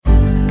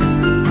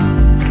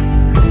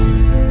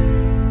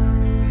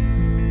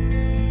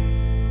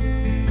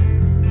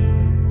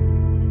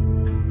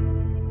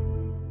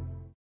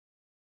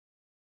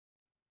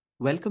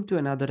Welcome to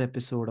another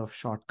episode of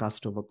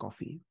Shortcast Over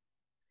Coffee.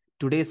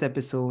 Today's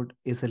episode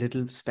is a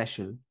little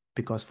special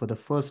because for the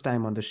first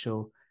time on the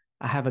show,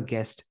 I have a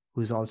guest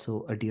who is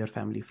also a dear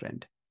family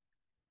friend.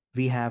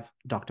 We have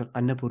Dr.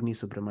 Annapurni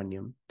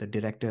Subramaniam, the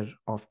director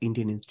of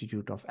Indian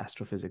Institute of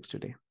Astrophysics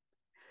today.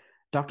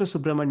 Dr.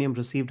 Subramaniam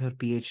received her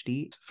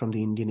PhD from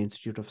the Indian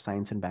Institute of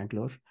Science in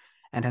Bangalore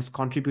and has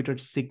contributed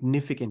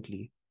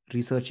significantly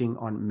researching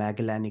on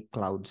Magellanic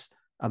clouds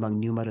among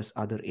numerous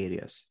other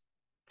areas.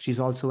 She's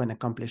also an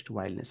accomplished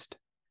violinist.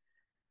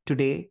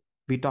 Today,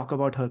 we talk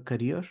about her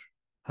career,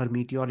 her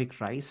meteoric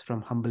rise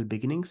from humble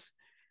beginnings,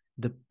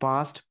 the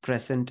past,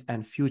 present,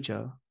 and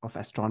future of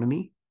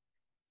astronomy,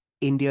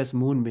 India's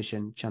moon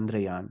mission,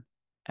 Chandrayaan,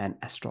 and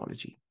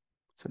astrology.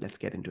 So let's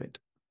get into it.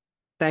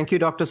 Thank you,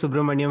 Dr.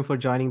 Subramaniam, for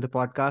joining the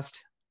podcast.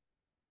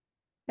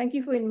 Thank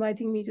you for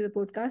inviting me to the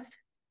podcast.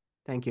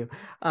 Thank you.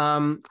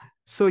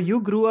 So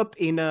you grew up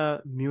in a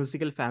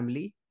musical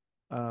family.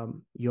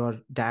 Your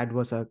dad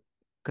was a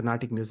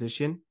Carnatic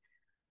musician.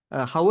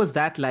 How was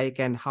that like,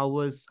 and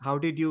how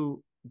did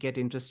you get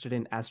interested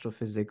in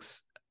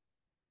astrophysics?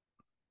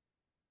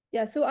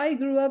 Yeah, so I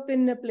grew up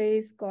in a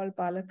place called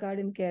Palakkad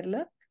in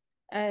Kerala,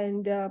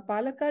 and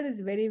Palakkad is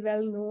very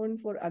well known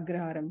for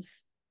agraharams,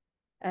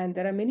 and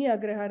there are many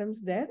agraharams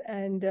there,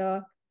 and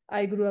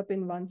I grew up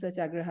in one such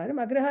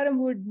agraharam. Agraharam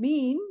would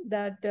mean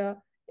that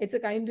it's a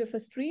kind of a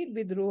street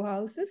with row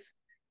houses,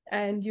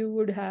 and you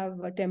would have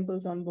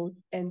temples on both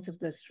ends of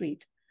the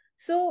street.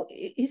 So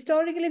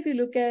historically, if you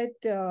look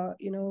at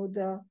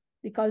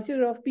the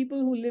culture of people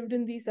who lived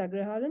in these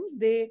agraharams,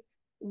 they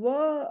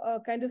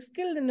were kind of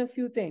skilled in a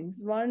few things.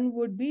 One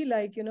would be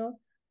like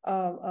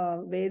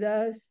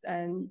Vedas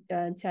and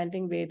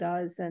chanting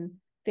Vedas and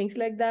things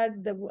like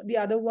that. The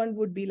other one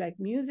would be like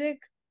music,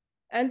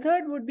 and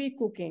third would be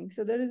cooking.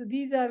 So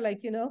these are like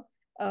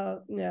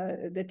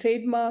the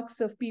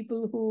trademarks of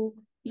people who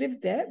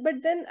lived there.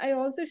 But then I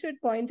also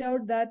should point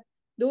out that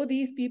though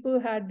these people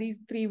had these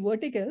three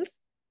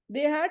verticals,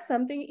 they had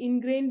something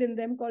ingrained in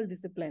them called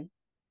discipline,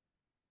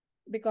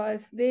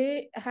 because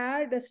they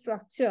had a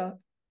structure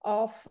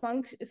of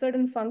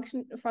certain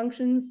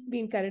functions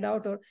being carried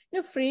out, or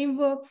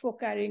framework for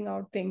carrying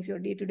out things, your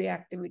day-to-day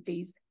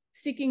activities,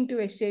 sticking to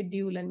a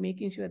schedule and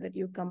making sure that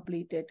you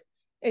complete it.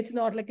 It's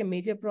not like a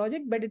major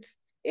project, but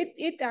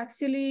it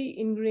actually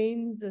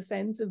ingrains a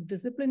sense of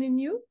discipline in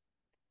you,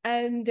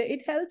 and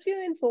it helps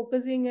you in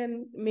focusing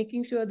and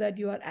making sure that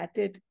you are at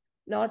it,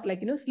 not like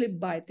things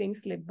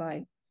slip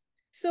by.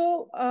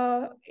 So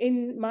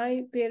in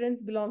my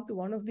parents belong to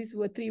one of these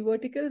three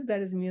verticals,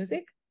 that is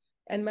music,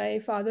 and my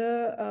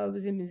father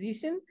was a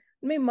musician.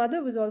 My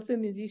mother was also a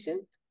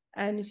musician,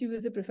 and she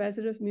was a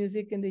professor of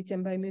music in the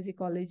Chembai Music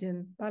College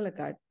in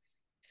Palakkad.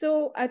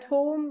 So at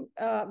home,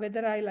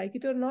 whether I like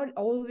it or not,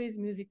 always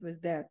music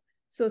was there.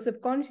 So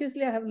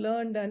subconsciously, I have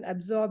learned and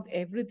absorbed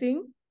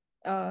everything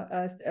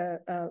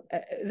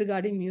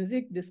regarding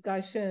music,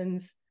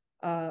 discussions,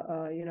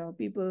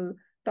 people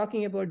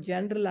talking about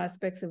general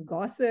aspects of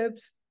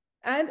gossips,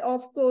 and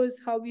of course,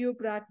 how you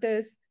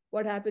practice,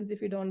 what happens if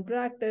you don't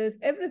practice,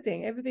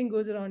 everything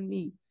goes around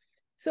me.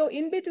 So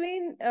in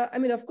between,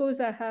 of course,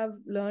 I have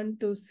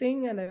learned to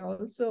sing, and I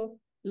also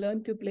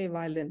learned to play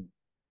violin.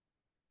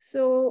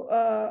 So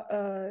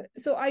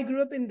I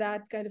grew up in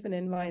that kind of an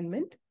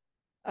environment.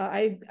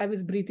 I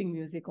was breathing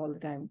music all the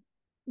time,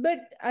 but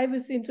I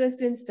was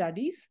interested in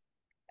studies,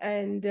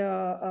 and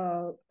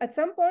at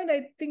some point,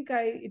 I think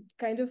I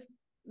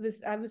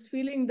was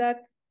feeling that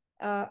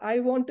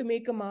I want to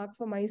make a mark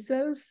for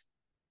myself,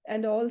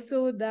 and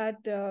also that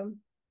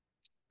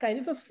kind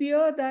of a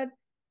fear that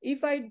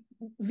if I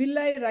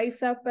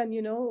rise up and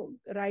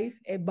rise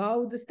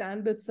above the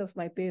standards of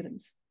my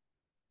parents.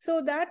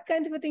 So that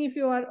kind of a thing, if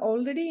you are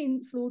already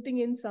floating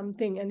in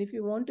something, and if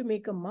you want to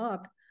make a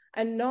mark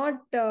and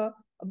not a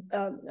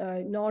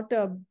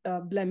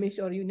blemish,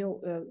 or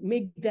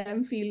make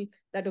them feel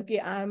that okay,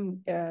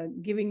 I'm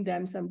giving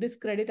them some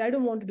discredit, I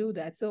don't want to do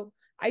that. So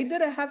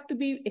either I have to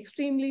be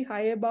extremely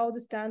high above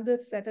the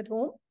standards set at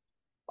home,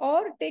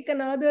 or take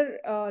another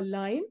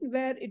line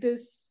where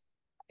it's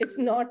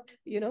not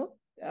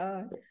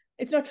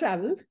it's not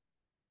traveled,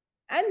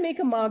 and make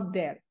a mark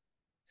there.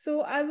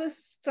 So I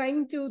was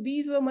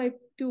these were my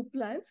two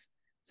plans.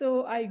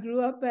 So I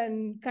grew up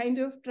and kind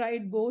of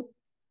tried both,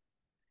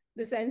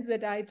 the sense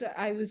that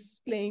I was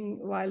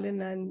playing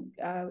violin and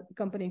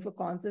accompanying for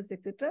concerts,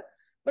 etc.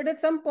 But at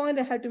some point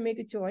I had to make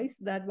a choice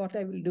that what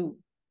I will do.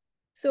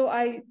 So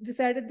I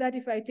decided that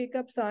if I take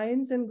up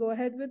science and go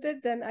ahead with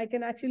it, then I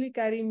can actually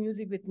carry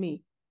music with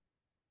me.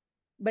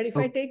 But if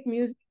I take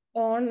music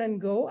on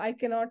and go, I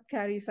cannot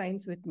carry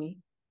science with me.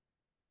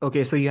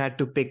 Okay, so you had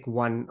to pick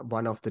one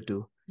of the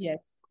two.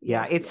 Yes.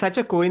 Yeah, it's such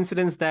a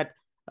coincidence that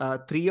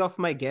three of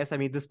my guests,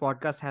 this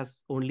podcast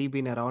has only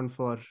been around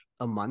for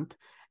a month,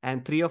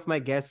 and three of my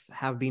guests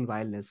have been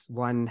violinists.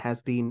 One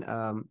has been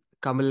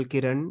Kamal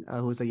Kiran,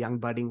 who's a young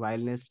budding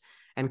violinist,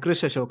 and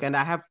Krish Ashok. And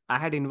I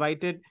had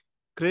invited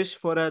Krish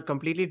for a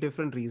completely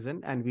different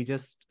reason, and we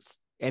just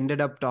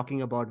ended up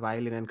talking about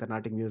violin and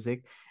Carnatic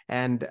music,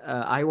 and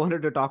I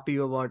wanted to talk to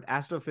you about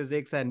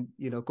astrophysics, and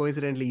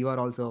coincidentally, you are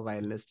also a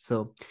violinist,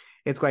 so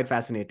it's quite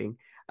fascinating.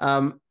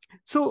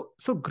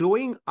 So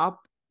growing up,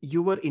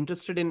 you were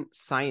interested in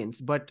science,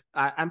 but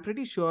I'm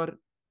pretty sure,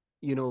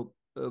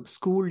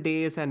 school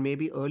days and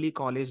maybe early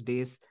college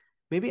days,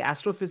 maybe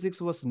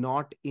astrophysics was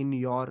not in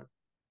your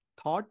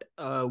thought.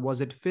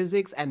 Was it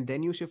physics, and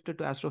then you shifted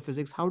to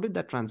astrophysics? How did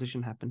that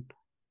transition happen?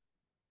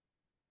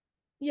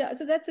 Yeah,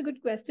 so that's a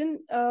good question.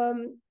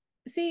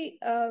 See,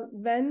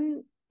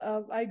 when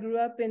I grew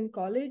up in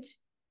college,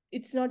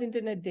 it's not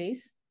internet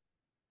days.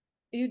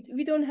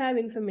 We don't have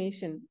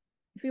information.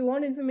 If you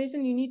want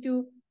information, you need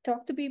to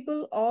talk to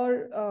people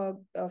or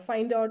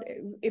find out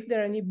if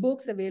there are any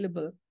books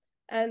available.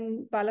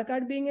 And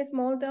Palakkad being a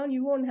small town,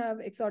 you won't have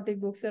exotic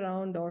books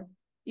around, or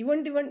you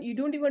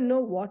don't even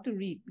know what to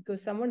read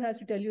because someone has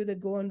to tell you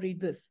that go and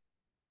read this.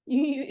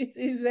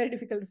 It's very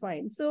difficult to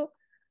find. So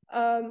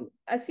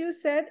as you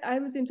said, I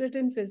was interested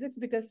in physics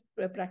because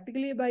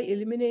practically by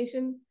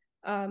elimination,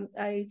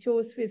 I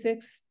chose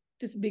physics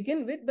to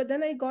begin with, but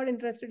then I got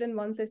interested, and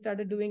once I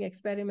started doing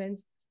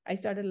experiments, I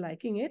started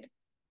liking it.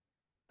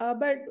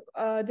 But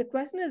the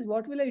question is,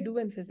 what will I do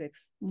in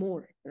physics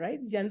more, right?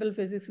 General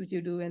physics, which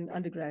you do in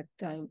undergrad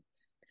time.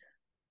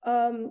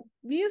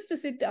 We used to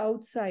sit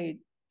outside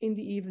in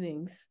the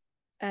evenings,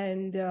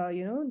 and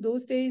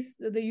those days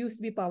there used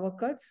to be power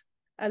cuts,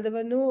 and there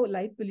were no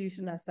light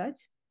pollution as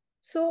such.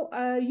 So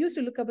I used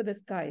to look up at the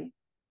sky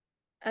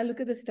and look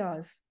at the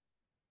stars.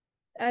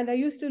 And I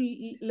used to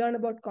learn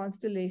about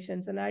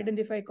constellations and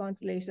identify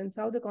constellations,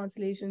 how the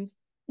constellations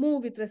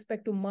move with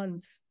respect to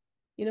months.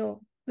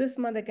 This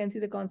month I can see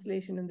the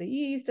constellation in the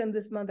east, and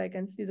this month I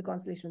can see the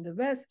constellation in the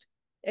west,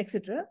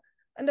 etc.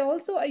 And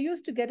also I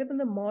used to get up in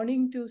the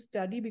morning to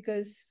study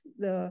because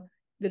the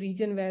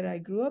region where I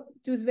grew up,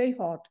 it was very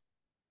hot.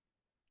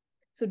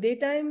 So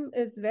daytime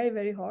is very,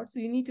 very hot. So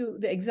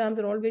the exams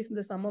are always in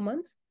the summer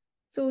months.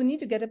 So we need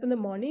to get up in the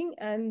morning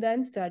and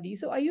then study.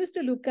 So I used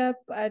to look up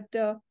at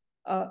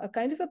a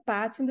kind of a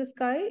patch in the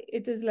sky.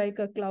 It is like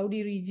a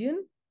cloudy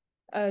region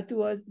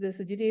towards the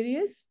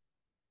Sagittarius.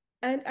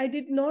 And I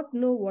did not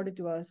know what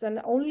it was. And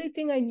the only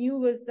thing I knew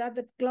was that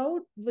the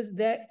cloud was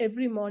there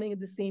every morning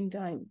at the same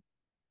time.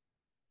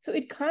 So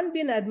it can't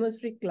be an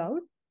atmospheric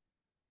cloud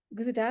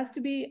because it has to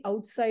be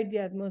outside the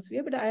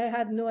atmosphere, but I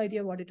had no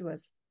idea what it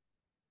was.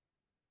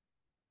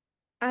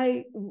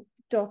 I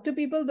talk to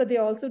people, but they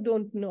also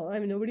don't know.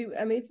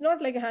 It's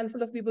not like a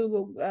handful of people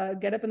who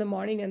get up in the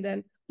morning and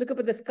then look up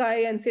at the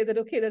sky and say that,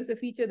 okay, there's a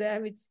feature there,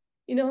 which,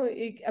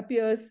 it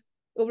appears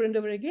over and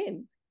over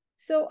again.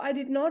 So I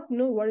did not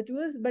know what it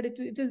was, but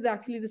it is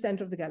actually the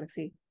center of the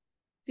galaxy.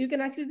 So you can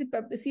actually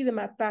see the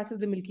map patch of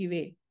the Milky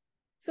Way.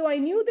 So I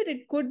knew that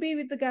it could be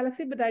with the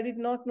galaxy, but I did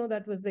not know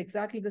that was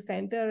exactly the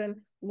center and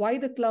why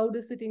the cloud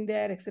is sitting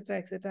there, etc.,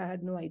 etc. I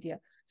had no idea.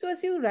 So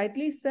as you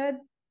rightly said,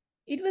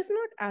 it was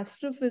not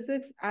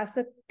astrophysics as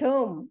a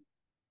term,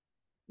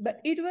 but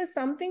it was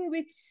something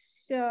which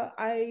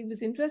I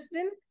was interested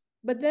in.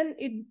 But then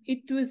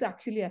it was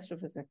actually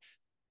astrophysics,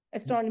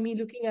 astronomy,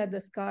 looking at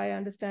the sky,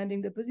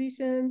 understanding the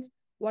positions,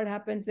 what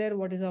happens there,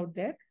 what is out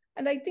there.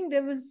 And I think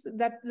there was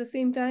that the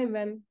same time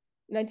when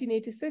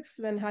 1986,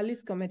 when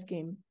Halley's Comet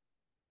came.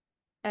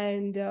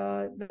 And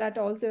that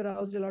also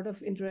aroused a lot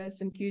of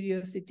interest and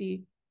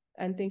curiosity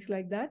and things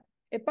like that.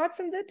 Apart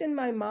from that, in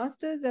my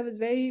master's, I was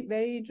very,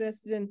 very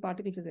interested in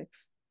particle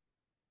physics.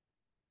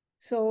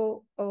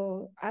 So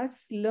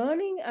as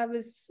learning, I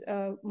was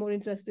more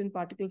interested in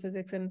particle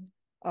physics and,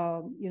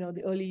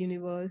 the early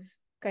universe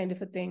kind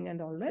of a thing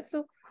and all that.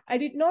 So I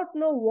did not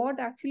know what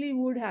actually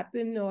would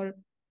happen or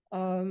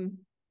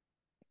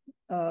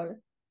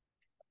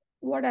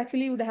what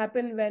actually would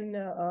happen when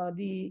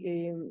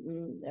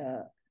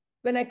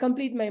I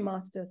complete my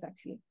master's,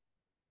 actually.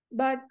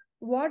 But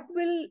what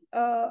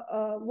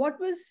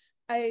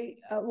I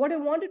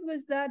wanted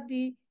was that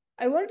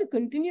I wanted to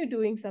continue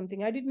doing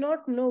something. I did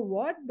not know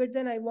what, but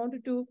then I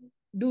wanted to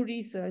do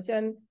research.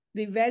 And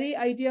the very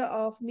idea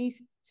of me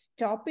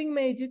stopping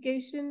my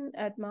education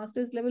at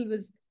master's level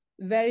was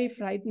very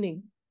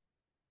frightening.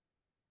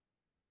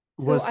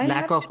 So Was I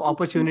lack have of to do.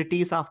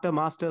 opportunities after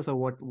masters, or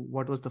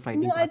what was the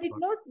frightening No, I part did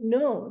about? not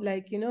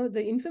know.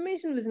 The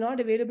information was not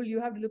available.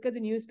 You have to look at the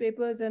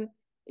newspapers, and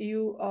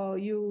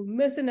you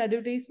miss an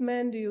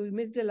advertisement, you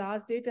miss the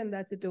last date, and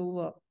that's it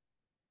over.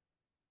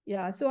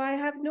 Yeah, so I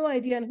have no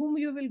idea and whom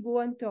you will go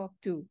and talk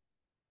to.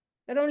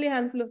 There are only a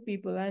handful of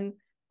people, and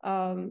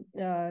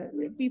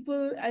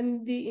people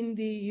and in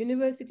the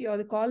university or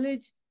the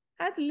college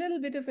had a little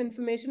bit of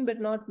information, but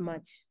not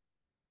much.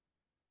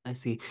 I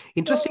see.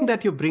 Interesting So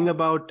that you bring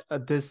about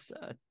this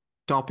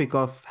topic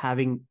of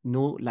having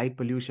no light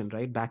pollution,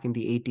 right? Back in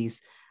the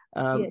 80s.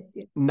 yes,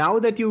 yes. Now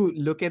that you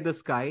look at the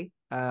sky,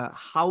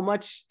 how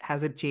much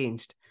has it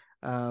changed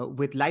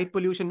with light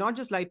pollution? Not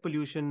just light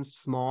pollution,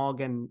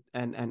 smog, and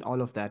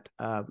all of that.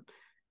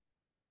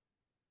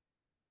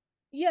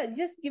 Yeah,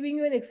 just giving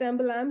you an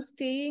example, I'm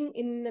staying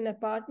in an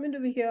apartment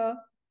over here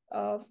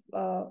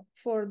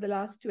for the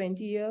last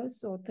 20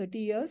 years or 30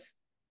 years.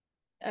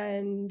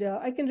 And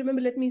I can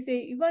remember, let me say,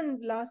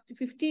 even last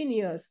 15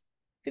 years,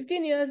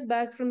 15 years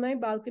back from my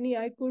balcony,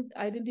 I could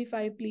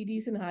identify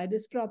Pleiades and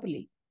Hyades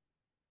properly.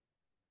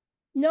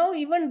 Now,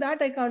 even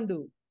that I can't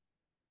do.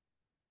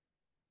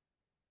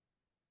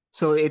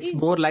 So it's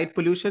more light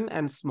pollution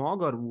and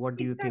smog, or what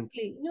do you think?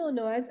 Exactly.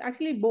 No, it's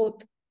actually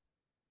both.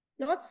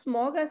 Not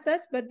smog as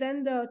such, but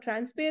then the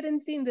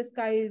transparency in the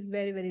sky is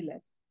very, very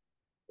less,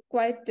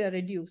 quite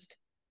reduced.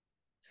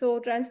 So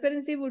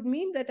transparency would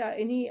mean that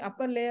any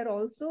upper layer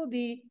also,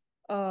 the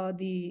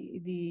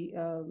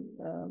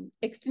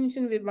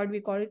extinction, what we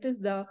call it is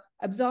the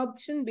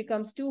absorption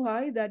becomes too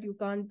high that you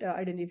can't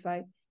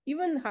identify.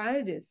 Even higher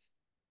it is.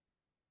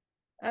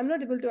 I'm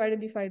not able to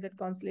identify that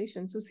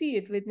constellation. So see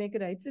it with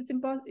naked eye. It's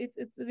impossible.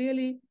 It's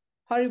really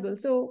horrible.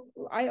 So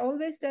I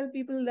always tell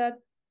people that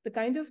the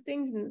kind of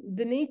things,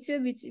 the nature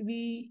which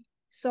we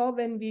saw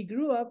when we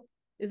grew up,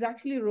 is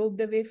actually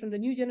robbed away from the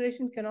new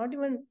generation. Cannot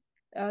even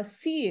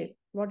see it.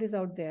 What is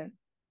out there?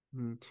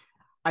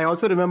 I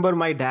also remember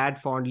my dad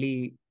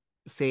fondly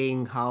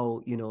saying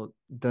how,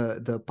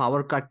 the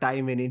power cut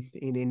time in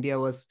India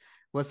was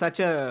such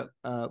a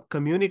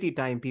community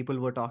time. People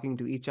were talking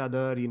to each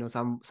other.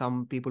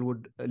 Some people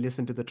would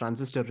listen to the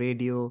transistor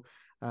radio,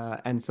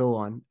 and so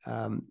on.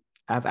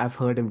 I've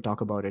heard him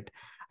talk about it.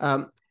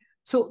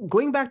 So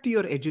going back to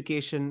your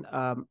education,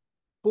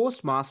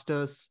 post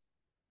masters,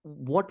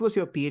 what was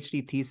your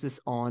PhD thesis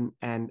on,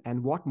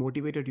 and what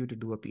motivated you to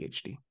do a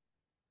PhD?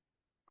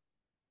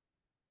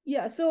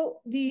 Yeah,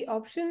 so the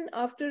option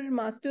after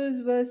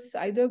masters was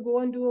either go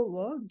and do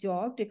a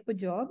job, take up a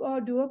job, or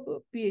do a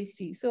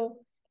PhD. So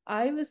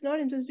I was not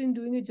interested in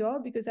doing a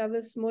job because I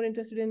was more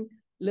interested in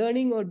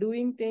learning or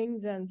doing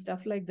things and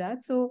stuff like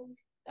that. So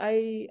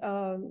I,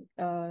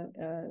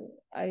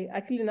 I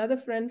actually, another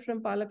friend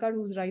from Palakkad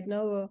who's right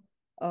now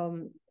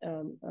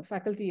a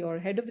faculty or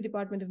head of the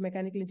Department of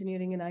Mechanical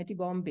Engineering in IT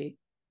Bombay.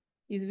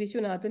 He's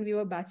Vishwanathan. We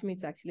were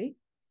batchmates actually.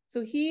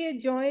 So he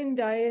had joined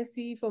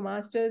ISC for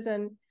masters,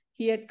 and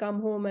he had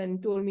come home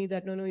and told me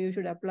that no, you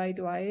should apply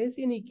to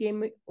ISC. And he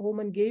came home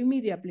and gave me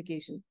the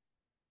application,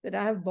 that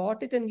I have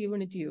bought it and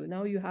given it to you.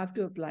 Now you have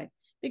to apply.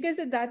 Because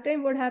at that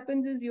time, what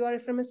happens is you are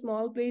from a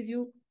small place.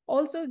 You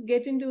also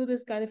get into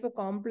this kind of a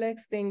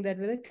complex thing that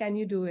whether can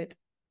you do it?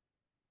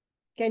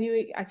 Can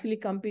you actually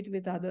compete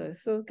with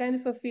others? So kind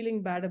of a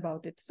feeling bad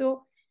about it.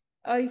 So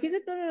he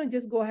said, no,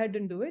 just go ahead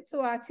and do it.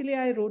 So actually,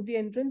 I wrote the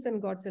entrance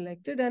and got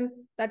selected. And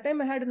that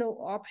time I had no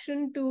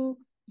option to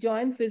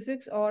join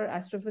physics or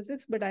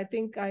astrophysics, but I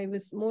think I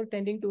was more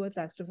tending towards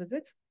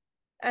astrophysics.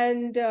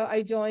 And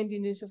I joined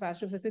Indian Institute of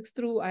Astrophysics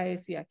through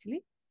IISc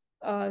actually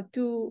for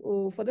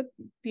the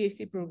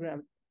PhD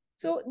program.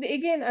 So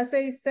again, as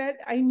I said,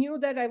 I knew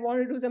that I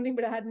wanted to do something,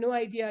 but I had no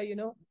idea,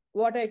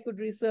 what I could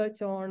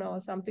research on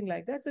or something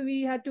like that. So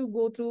we had to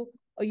go through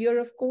a year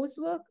of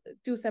coursework,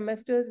 2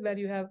 semesters where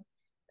you have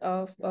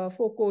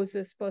 4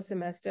 courses per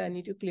semester I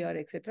need to clear,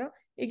 etc.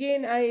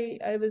 Again,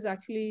 I was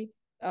actually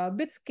a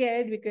bit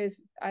scared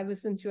because I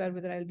wasn't sure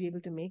whether I'll be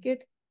able to make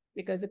it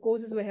because the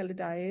courses were held at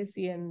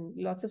IISc and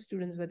lots of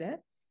students were there.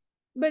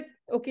 But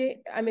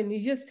okay, I mean,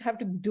 you just have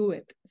to do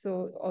it.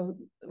 So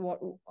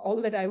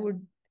all that I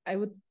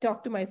would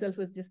talk to myself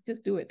was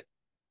just do it.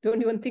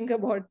 Don't even think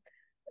about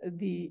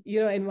the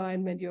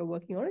environment you're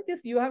working on.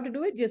 Just you have to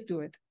do it. Just do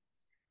it.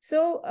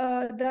 So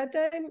that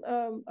time,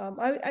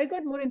 I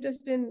got more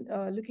interested in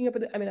looking up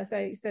at the, I mean, as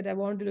I said, I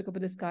wanted to look up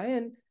at the sky,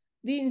 and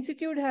the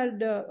institute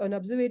had an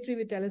observatory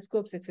with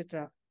telescopes,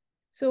 etc.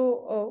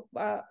 So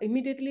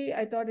immediately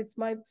I thought it's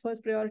my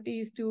first priority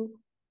is to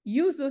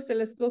use those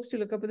telescopes to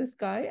look up at the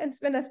sky and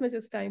spend as much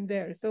as time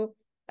there. So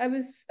I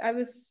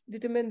was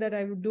determined that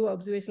I would do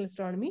observational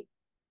astronomy,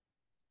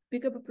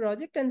 pick up a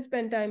project, and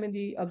spend time in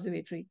the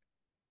observatory.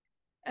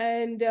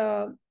 And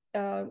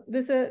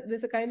there's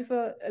a kind of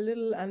a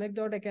little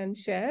anecdote I can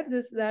share.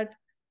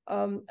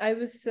 I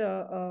was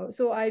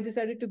so I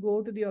decided to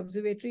go to the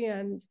observatory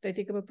and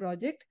take up a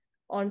project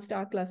on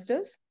star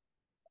clusters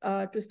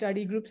to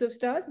study groups of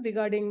stars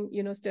regarding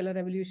stellar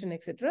evolution,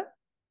 etc.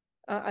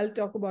 I'll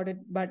talk about it.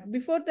 But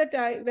before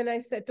that, when I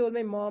told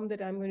my mom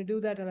that I'm going to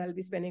do that and I'll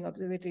be spending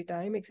observatory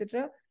time,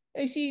 etc.,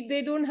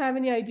 they don't have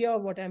any idea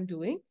of what I'm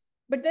doing.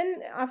 But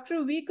then after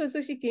a week or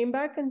so, she came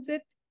back and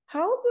said,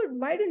 "How good?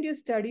 Why don't you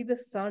study the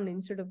sun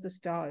instead of the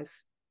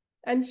stars?"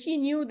 And she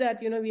knew that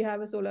we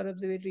have a solar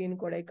observatory in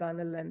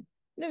Kodaikanal, and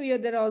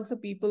there are also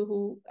people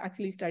who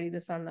actually study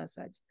the sun as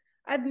such.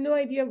 I had no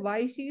idea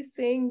why she's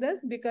saying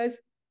this because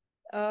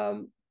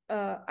um,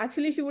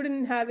 actually she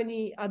wouldn't have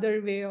any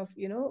other way of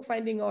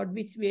finding out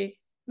which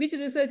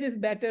research is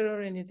better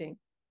or anything.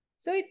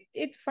 So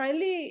it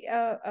finally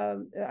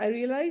I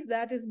realized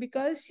that is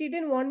because she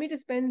didn't want me to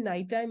spend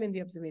nighttime in the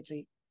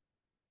observatory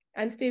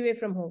and stay away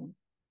from home.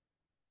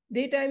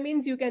 Daytime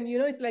means you can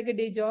it's like a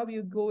day job.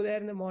 You go there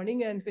in the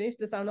morning and finish.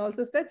 The sun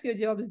also sets, your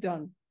job is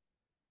done.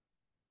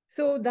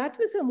 So that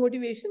was her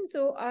motivation.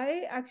 So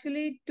I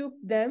actually took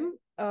them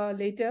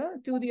later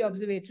to the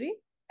observatory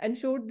and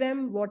showed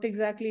them what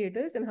exactly it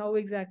is and how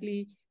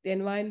exactly the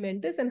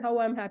environment is and how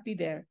I'm happy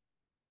there.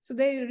 So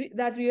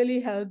that really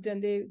helped,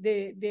 and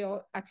they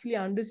actually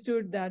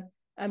understood that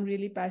I'm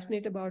really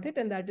passionate about it,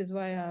 and that is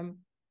why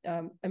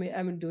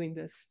I'm doing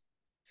this.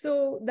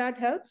 So that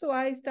helped. So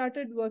I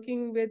started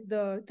working with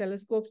the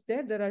telescopes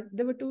there.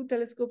 There were two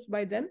telescopes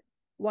by then,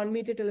 1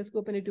 meter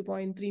telescope and a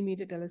 2.3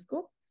 meter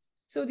telescope.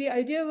 So the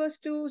idea was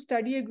to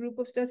study a group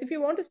of stars. If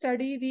you want to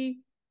study the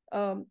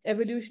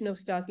evolution of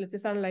stars, let's say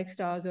sun-like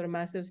stars or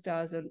massive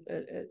stars or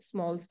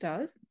small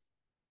stars,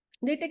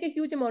 they take a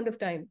huge amount of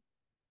time,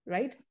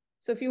 right?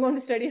 So if you want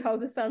to study how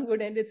the sun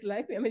would end its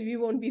life, I mean, we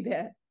won't be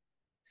there.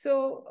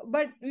 So,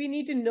 but we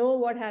need to know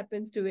what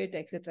happens to it,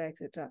 etc.,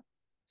 etc.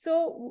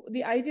 So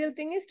the ideal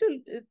thing is to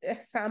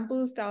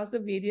sample stars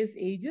of various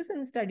ages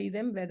and study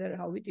them, whether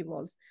how it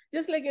evolves.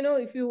 Just like,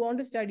 if you want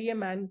to study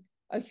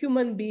a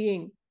human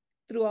being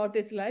throughout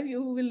its life,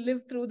 you will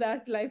live through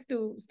that life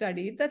to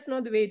study it. That's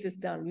not the way it is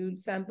done. You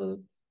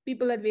sample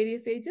people at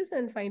various ages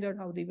and find out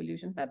how the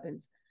evolution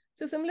happens.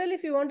 So similarly,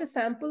 if you want to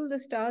sample the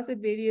stars at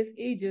various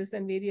ages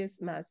and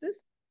various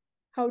masses,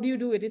 how do you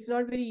do it? It's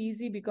not very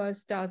easy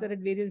because stars are at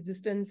various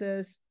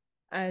distances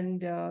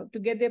and to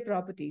get their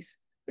properties.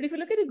 But if you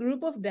look at a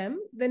group of them,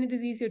 then it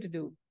is easier to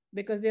do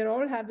because they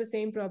all have the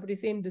same property,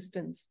 same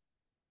distance.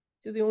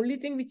 So the only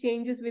thing which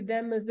changes with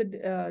them is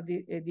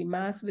the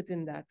mass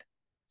within that.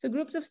 So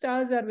groups of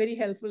stars are very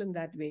helpful in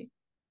that way.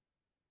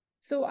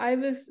 So I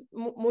was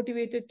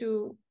motivated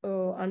to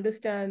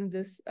understand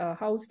this,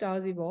 how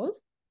stars evolve,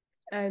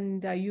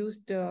 and I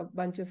used a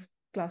bunch of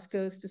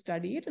clusters to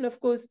study it. And of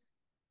course,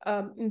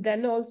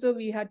 then also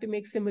we had to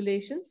make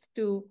simulations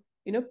to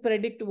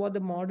predict what the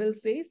model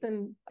says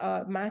and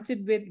match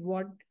it with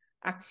what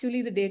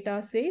actually the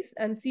data says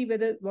and see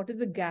what is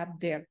the gap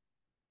there.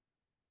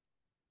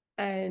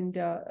 And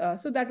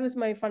so that was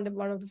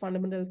one of the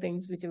fundamental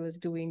things which I was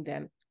doing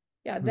then.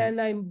 Yeah, then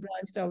I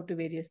branched out to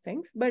various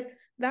things, but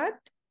that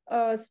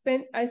I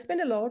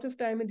spent a lot of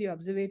time in the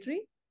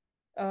observatory.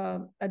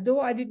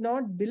 Though I did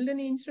not build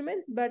any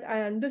instruments, but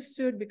I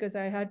understood because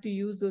I had to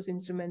use those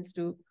instruments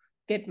to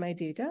get my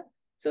data.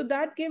 So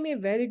that gave me a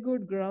very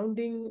good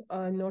grounding,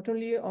 not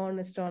only on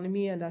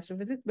astronomy and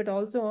astrophysics, but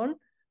also on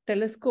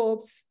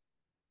telescopes,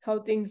 how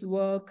things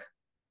work,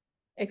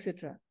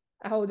 etc.,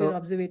 how the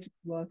observatory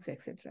works,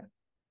 etc.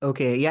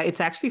 Okay, yeah, it's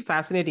actually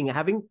fascinating.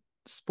 Having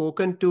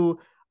spoken to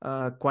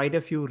quite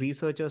a few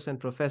researchers and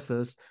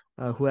professors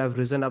who have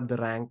risen up the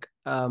rank,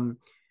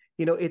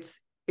 it's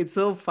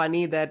so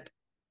funny that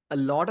a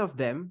lot of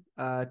them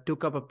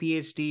took up a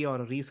PhD or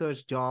a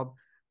research job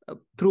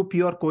through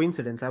pure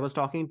coincidence. I was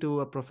talking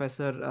to a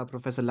professor,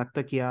 Professor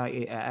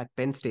Laktakia at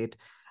Penn State.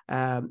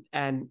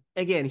 And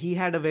again, he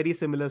had a very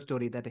similar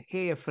story that,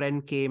 hey, a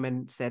friend came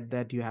and said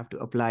that you have to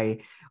apply,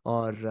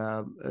 or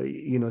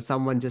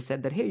someone just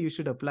said that, hey, you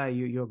should apply,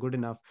 you're good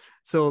enough.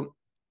 So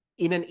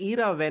in an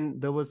era when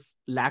there was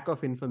lack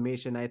of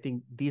information, I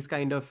think these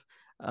kind of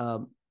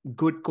um,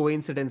 good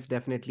coincidence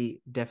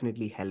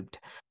definitely helped.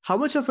 How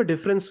much of a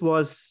difference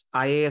was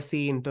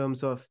IISc in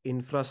terms of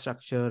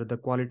infrastructure, the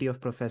quality of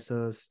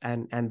professors,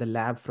 and the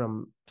lab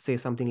from, say,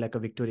 something like a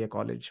Victoria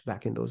College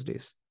back in those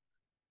days?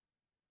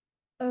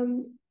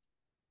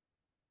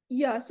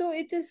 Yeah, so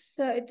it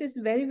is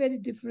very, very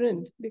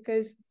different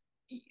because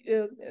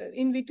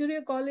in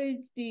Victoria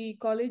College, the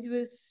college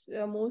was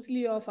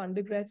mostly of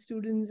undergrad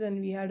students, and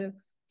we had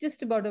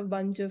just about a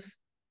bunch of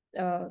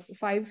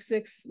 5,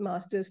 6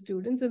 master's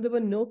students, and there were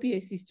no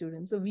PhD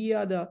students. So we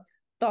are the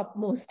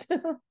topmost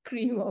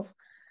cream of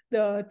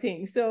the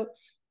thing. So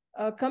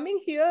coming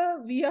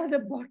here, we are the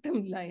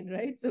bottom line,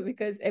 right? So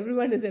because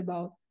everyone is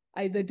above,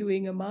 either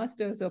doing a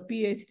master's or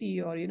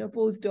PhD or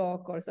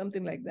postdoc or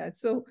something like that.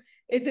 So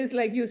it is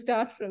like you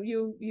start from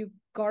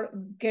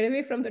get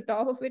away from the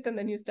top of it, and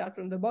then you start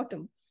from the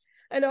bottom.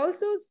 And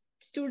also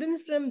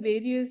students from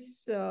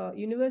various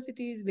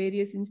universities,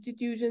 various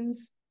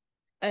institutions,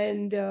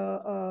 and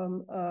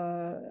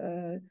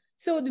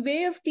so the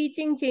way of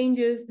teaching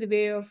changes, the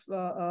way of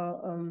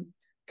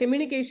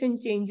communication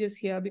changes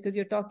here because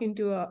you're talking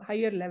to a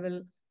higher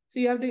level, so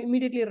you have to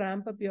immediately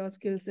ramp up your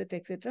skill set,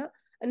 etc.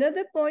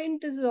 Another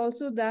point is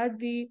also that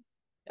the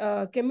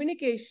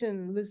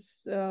communication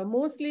was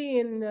mostly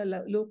in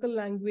local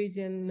language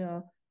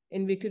in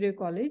Victoria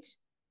College,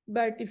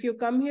 but if you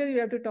come here, you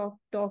have to talk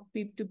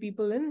to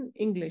people in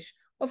English.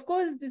 Of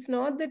course, it's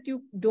not that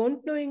you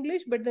don't know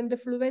English, but then the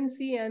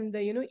fluency and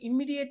the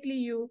immediately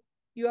you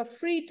are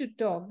free to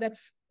talk.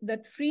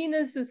 That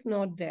freeness is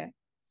not there.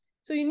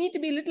 So you need to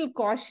be a little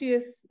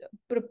cautious,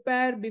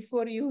 prepare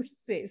before you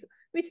say,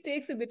 which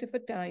takes a bit of a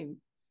time.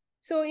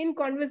 So in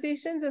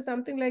conversations or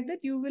something like that,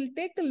 you will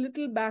take a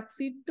little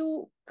backseat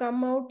to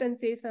come out and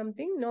say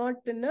something, not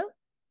in a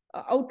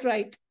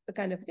outright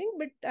kind of thing.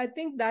 But I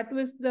think that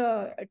was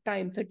the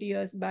time 30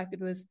 years back.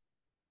 It was,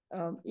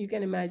 you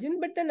can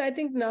imagine. But then I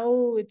think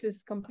now it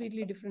is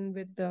completely different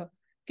with the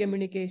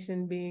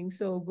communication being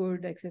so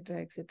good,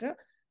 etc., etc.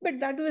 But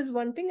that was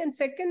one thing. And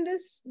second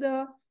is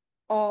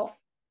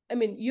I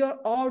mean, you're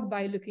awed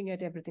by looking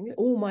at everything.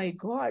 Oh my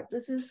God,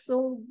 this is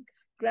so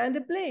grand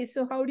a place.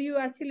 So how do you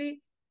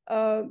actually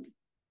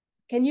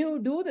can you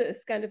do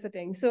this kind of a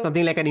thing? So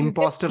something like an you get,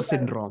 imposter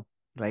syndrome,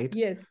 right?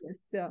 yes,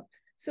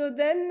 so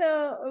then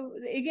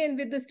again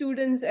with the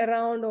students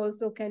around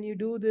also, can you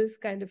do this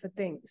kind of a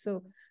thing?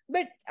 So,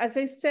 but as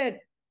I said,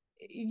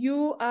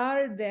 you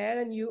are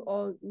there and you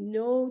all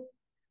know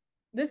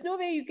there's no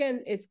way you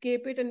can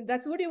escape it, and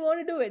that's what you want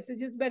to do it, so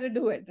just better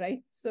do it, right?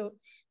 So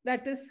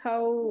that is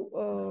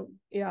how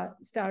yeah,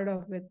 start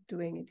off with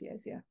doing it.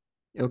 Yes, yeah.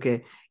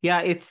 Okay.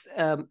 Yeah, it's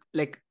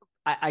like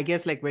I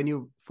guess like when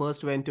you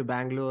first went to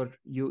Bangalore,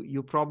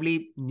 you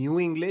probably knew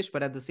English,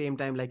 but at the same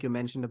time, like you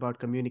mentioned about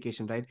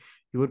communication, right?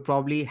 You would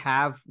probably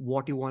have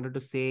what you wanted to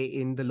say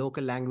in the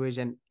local language,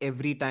 and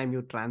every time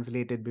you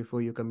translate it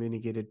before you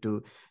communicate it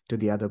to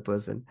the other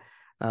person.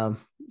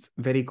 It's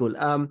very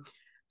cool.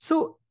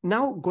 So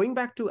now going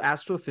back to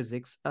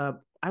astrophysics,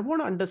 I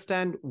want to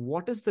understand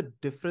what is the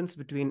difference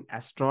between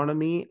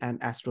astronomy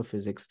and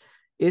astrophysics.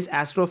 Is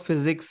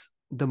astrophysics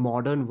the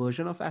modern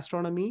version of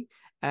astronomy?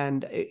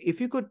 And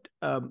if you could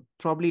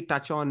probably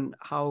touch on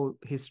how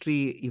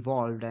history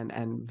evolved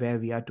and where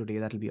we are today,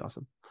 that'll be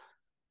awesome.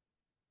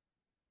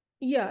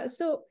 Yeah,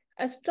 so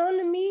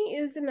astronomy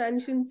is an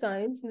ancient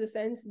science in the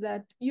sense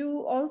that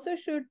you also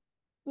should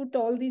put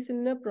all these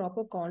in a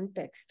proper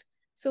context.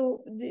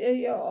 So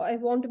I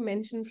want to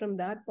mention from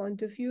that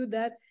point of view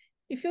that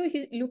if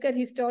you look at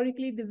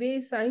historically, the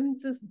way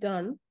science is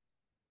done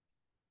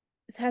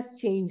has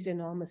changed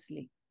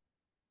enormously.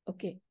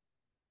 Okay.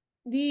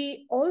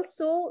 The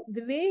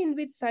way in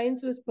which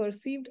science was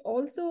perceived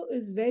also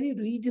is very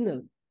regional.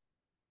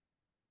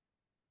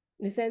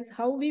 In the sense,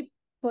 how we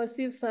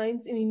perceive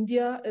science in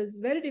India is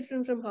very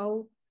different from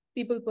how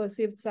people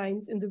perceive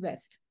science in the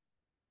West.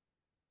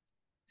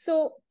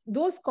 So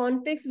those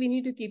contexts we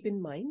need to keep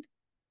in mind.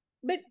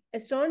 But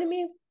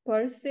astronomy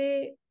per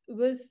se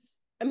is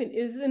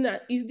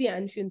the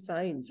ancient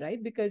science,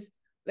 right? Because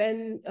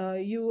when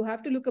you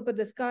have to look up at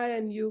the sky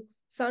and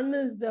sun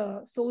is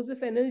the source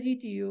of energy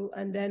to you,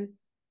 and then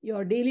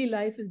your daily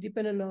life is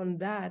dependent on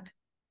that,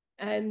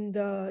 and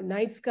the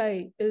night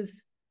sky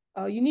is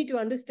you need to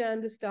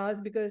understand the stars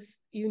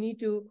because you need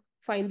to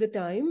find the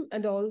time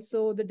and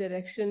also the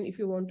direction if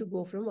you want to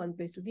go from one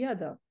place to the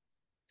other.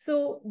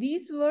 So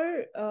these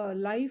were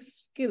life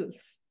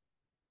skills.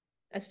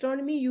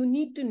 Astronomy you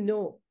need to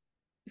know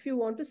if you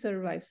want to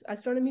survive.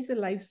 Astronomy is a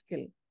life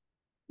skill.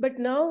 But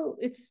now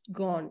it's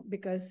gone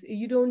because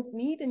you don't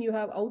need, and you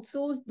have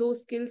outsourced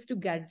those skills to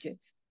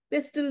gadgets.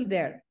 They're still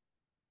there.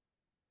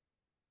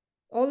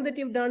 All that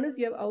you've done is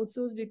you have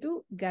outsourced it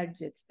to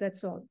gadgets.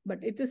 That's all.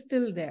 But it is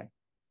still there.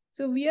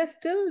 So we are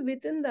still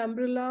within the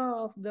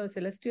umbrella of the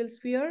celestial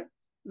sphere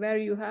where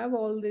you have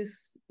all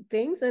these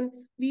things, and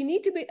we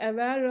need to be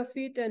aware of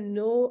it and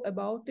know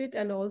about it.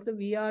 And also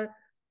we are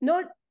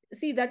not,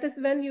 see, that is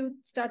when you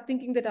start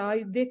thinking that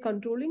are they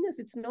controlling us?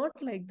 It's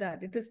not like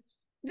that. It is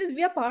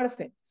we are part of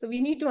it. So we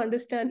need to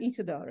understand each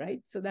other,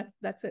 right? So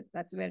that's it.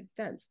 That's where it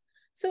stands.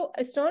 So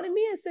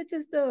astronomy as such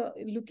is the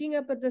looking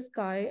up at the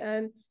sky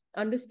and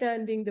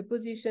understanding the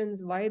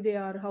positions, why they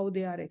are, how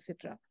they are,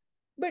 etc.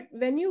 But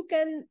when you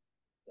can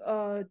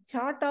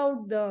chart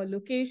out the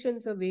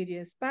locations of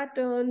various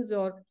patterns,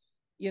 or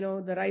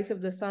the rise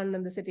of the sun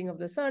and the setting of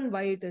the sun,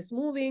 why it is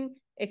moving,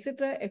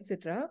 etc.,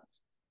 etc.,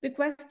 the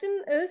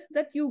question is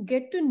that you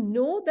get to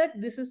know that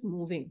this is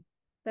moving.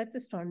 That's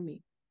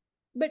astronomy.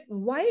 But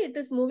why it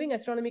is moving,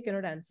 astronomy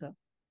cannot answer.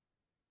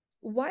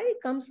 Why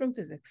it comes from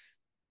physics.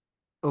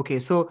 Okay,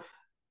 so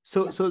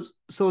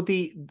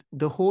the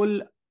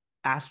whole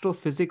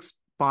astrophysics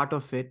part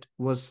of it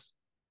was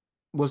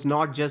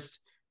not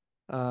just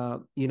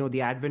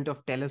the advent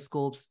of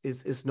telescopes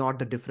is not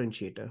the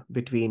differentiator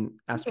between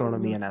No,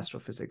 astronomy no. and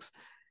astrophysics.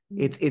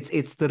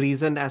 It's the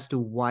reason as to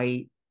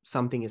why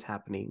something is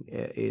happening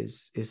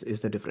is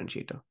the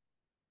differentiator.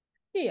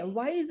 Yeah,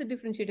 why is the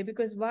differentiator?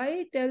 Because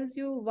why tells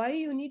you why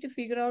you need to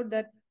figure out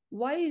that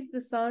why is the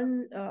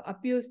sun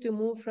appears to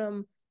move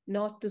from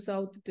north to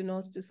south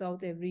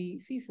every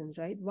seasons,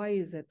 right? Why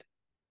is it?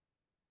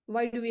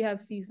 Why do we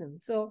have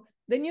seasons? So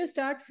then you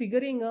start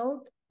figuring out,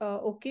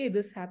 okay,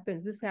 this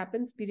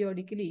happens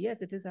periodically.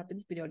 Yes,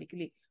 happens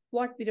periodically.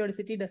 What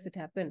periodicity does it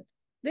happen?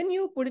 Then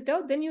you put it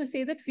out, then you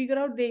say that, figure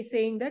out, they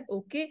saying that,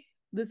 okay,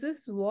 this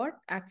is what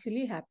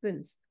actually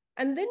happens.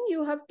 And then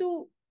you have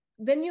to,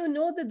 then you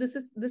know that this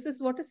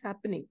is what is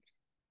happening.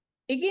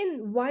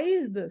 Again, why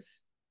is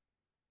this?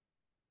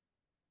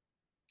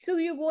 So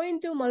you go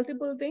into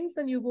multiple things,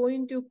 and you go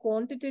into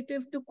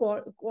quantitative to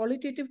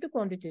qualitative to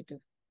quantitative.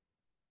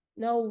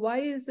 Now, why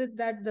is it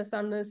that the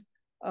sun is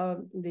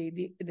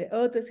the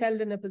earth is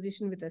held in a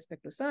position with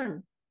respect to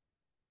sun?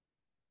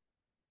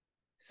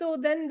 So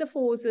then the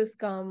forces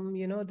come,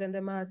 then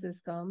the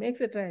masses come,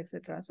 etc.,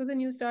 etc. So then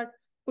you start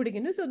putting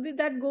into, so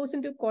that goes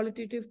into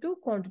qualitative to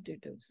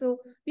quantitative. So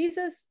these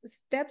are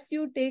steps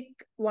you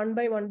take one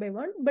by one,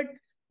 but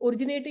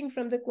originating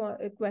from the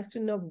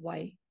question of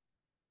why.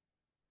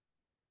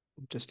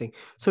 Interesting.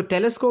 So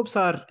telescopes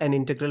are an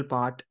integral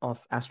part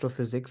of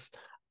astrophysics.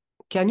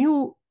 Can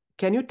you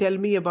tell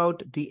me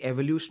about the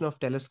evolution of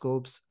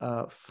telescopes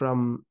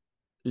from,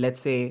 let's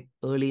say,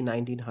 early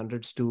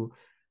 1900s to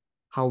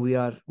how we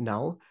are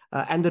now.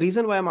 And the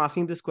reason why I'm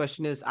asking this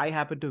question is I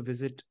happen to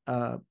visit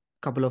a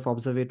couple of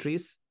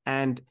observatories,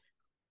 and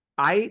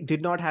I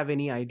did not have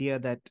any idea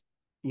that,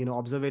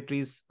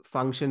 observatories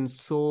function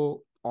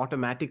so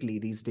automatically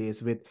these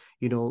days, with,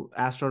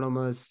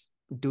 astronomers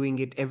doing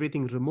it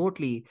everything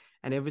remotely,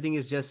 and everything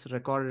is just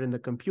recorded in the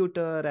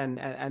computer,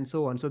 and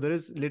so on. So there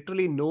is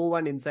literally no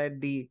one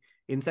inside the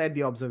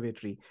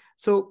observatory.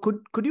 So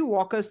could you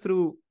walk us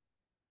through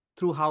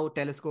how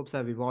telescopes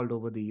have evolved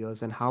over the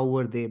years, and how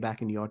were they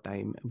back in your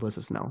time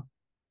versus now?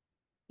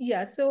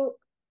 Yeah, so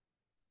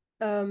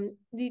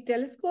the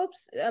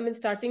telescopes, I mean,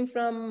 starting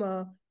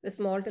from the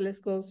small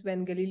telescopes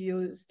when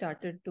Galileo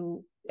started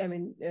to,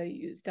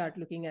 you start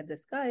looking at the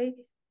sky.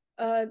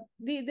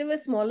 There were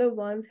smaller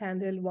ones,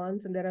 handheld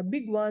ones, and there are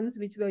big ones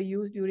which were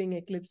used during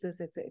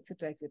eclipses,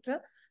 etc., etc.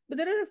 But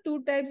there are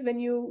two types. When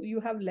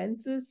you have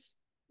lenses,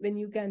 when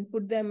you can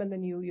put them and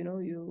then you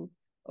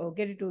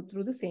get it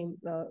through the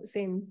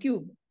same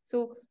tube.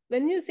 So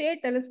when you say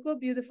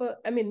telescope,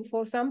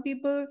 for some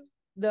people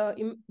the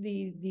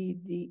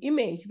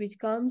image which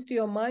comes to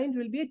your mind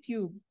will be a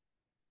tube.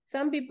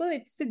 Some people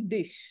it's a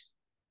dish.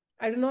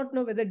 I do not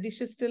know whether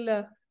dish is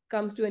still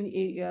comes to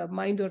a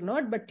mind or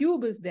not, but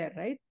tube is there,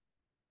 right?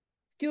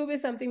 Tube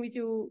is something which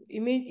you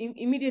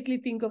immediately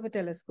think of a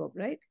telescope,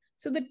 right?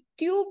 So the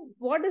tube,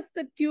 what does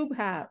the tube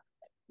have?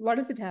 What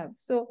does it have?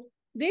 So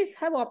these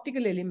have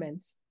optical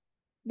elements.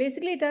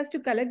 Basically, it has to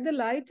collect the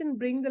light and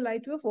bring the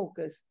light to a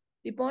focus.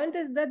 The point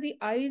is that the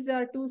eyes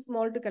are too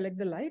small to collect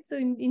the light. So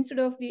instead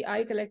of the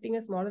eye collecting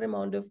a smaller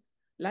amount of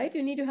light,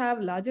 you need to have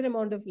larger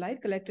amount of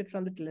light collected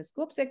from the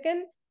telescope.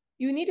 Second,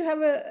 you need to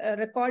have a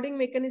recording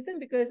mechanism,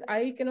 because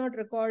eye cannot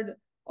record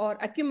or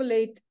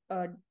accumulate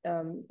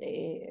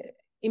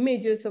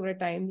images over a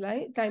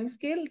time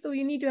scale. So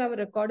you need to have a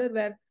recorder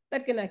where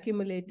that can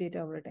accumulate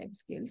data over a time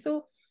scale.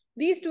 So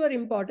these two are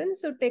important.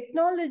 So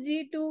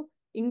technology to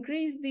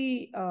increase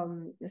the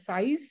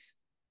size,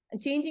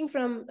 changing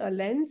from a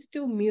lens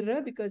to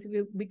mirror, because if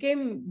you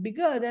became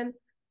bigger, then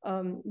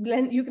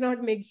you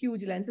cannot make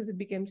huge lenses. It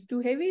becomes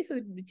too heavy, so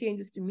it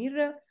changes to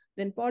mirror.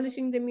 Then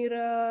polishing the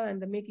mirror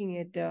and making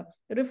it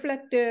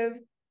reflective,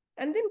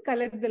 and then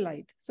collect the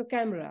light. So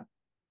camera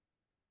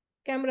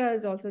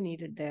is also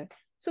needed there.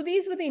 So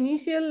these were the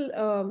initial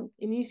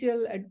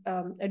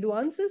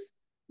advances.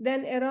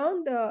 Then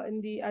around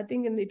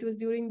it was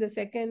during the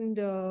Second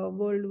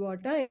World War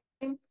time,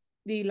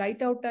 the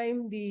light out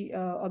time, the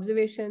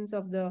observations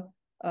of the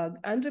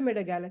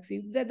Andromeda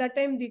galaxy. That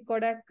time the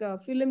Kodak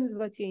films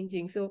were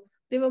changing, so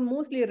they were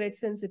mostly red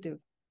sensitive.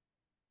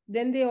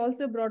 Then they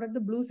also brought out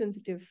the blue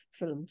sensitive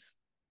films.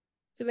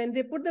 So when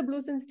they put the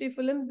blue sensitive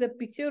films, the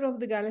picture of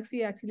the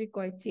galaxy actually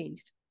quite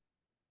changed.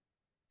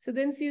 So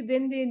then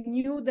they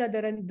knew that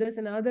there's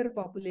another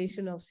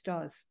population of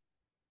stars,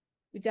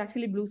 which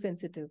actually blue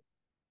sensitive,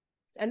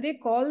 and they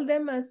call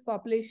them as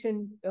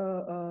population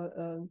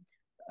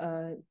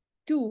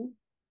 2,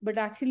 but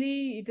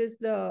actually it is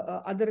the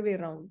other way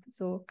around.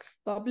 So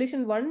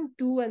population 1,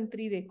 2, and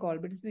 3 they call,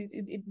 but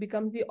it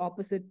becomes the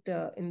opposite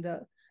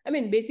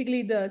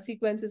basically the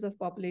sequences of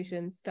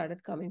populations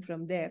started coming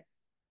from there,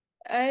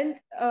 and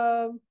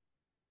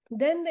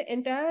then the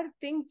entire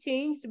thing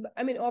changed.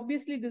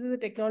 Obviously this is a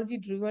technology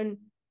driven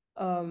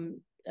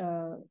um,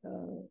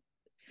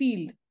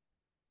 field.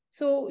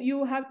 So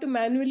you have to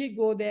manually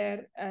go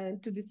there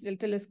and to this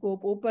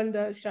telescope, open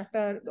the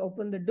shutter,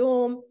 open the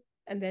dome,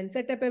 and then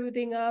set up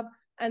everything up,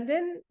 and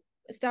then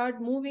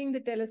start moving the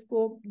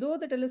telescope. Though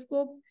the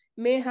telescope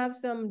may have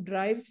some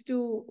drives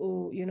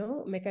to,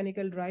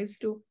 mechanical drives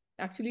to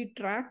actually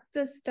track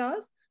the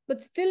stars,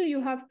 but still you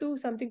have to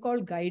something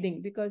called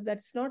guiding, because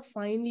that's not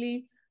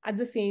finally at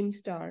the same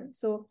star.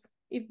 So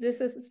if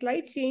there's a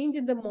slight change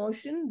in the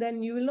motion,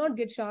 then you will not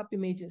get sharp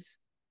images.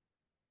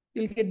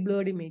 You'll get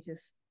blurred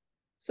images.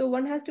 So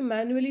one has to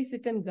manually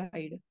sit and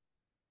guide.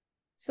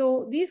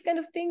 So these kind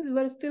of things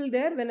were still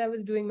there when I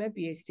was doing my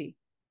PhD.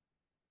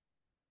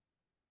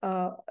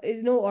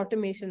 Is no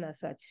automation as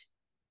such.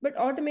 But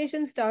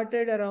automation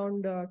started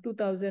around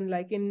 2000.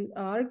 Like in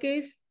our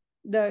case,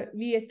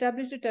 we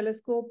established a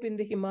telescope in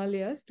the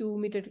Himalayas,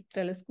 2-meter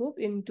telescope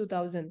in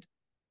 2000.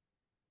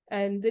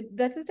 And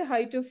that is the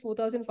height of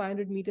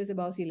 4,500 meters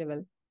above sea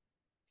level,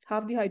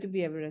 half the height of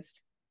the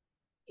Everest,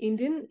 in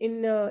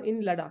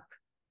Ladakh.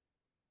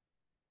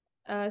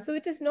 So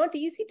it is not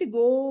easy to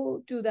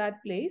go to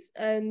that place,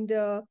 and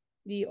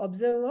the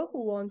observer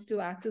who wants to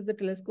access the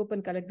telescope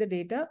and collect the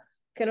data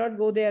cannot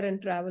go there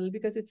and travel,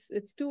 because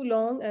it's too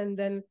long, and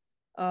then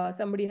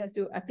somebody has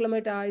to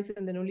acclimatize,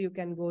 and then only you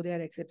can go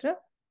there, etc.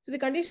 So the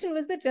condition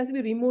was that it has to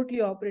be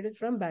remotely operated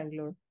from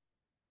Bangalore.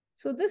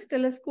 So this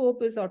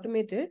telescope is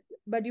automated,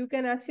 but you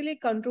can actually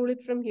control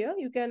it from here.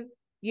 You can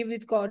give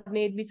it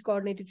which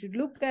coordinate it should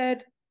look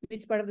at,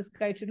 which part of the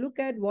sky it should look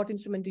at, what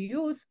instrument to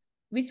use,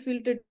 which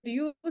filter to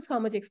use, how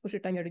much exposure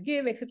time you have to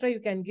give, etc. You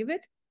can give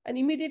it, and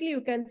immediately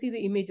you can see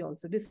the image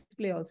also,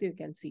 display also you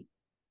can see.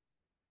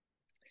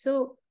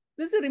 So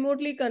this is a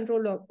remotely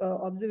controlled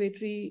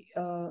observatory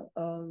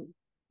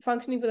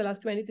functioning for the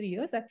last 23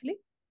 years, actually.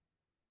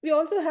 We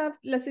also have,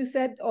 as you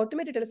said,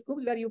 automated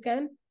telescopes where you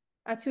can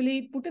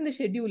actually put in the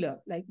scheduler.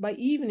 Like by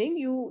evening,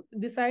 you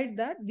decide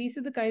that this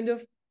is the kind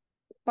of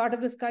part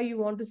of the sky you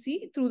want to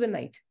see through the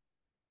night.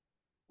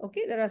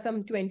 Okay, there are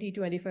some 20,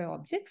 25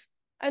 objects.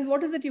 And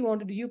what is it you want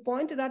to do? You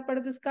point to that part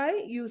of the sky,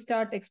 you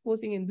start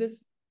exposing in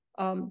this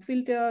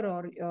filter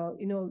or,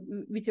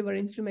 whichever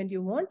instrument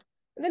you want,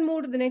 and then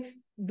move to the next,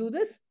 do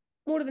this,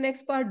 move to the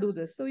next part, do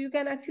this. So you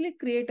can actually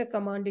create a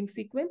commanding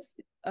sequence,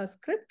 a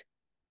script,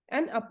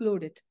 and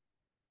upload it.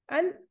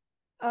 And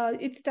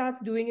it starts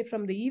doing it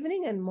from the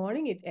evening, and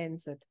morning it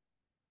ends it.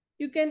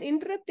 You can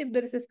interrupt if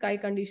there is a sky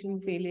condition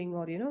failing,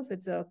 or, if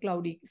it's a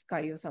cloudy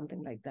sky or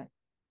something like that.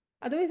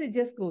 Otherwise, it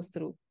just goes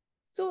through.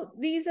 So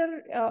these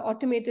are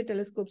automated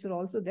telescopes are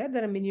also there.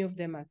 There are many of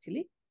them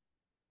actually.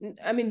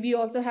 I mean, we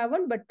also have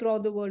one, but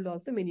throughout the world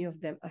also many of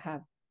them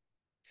have.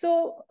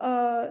 So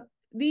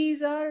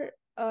these are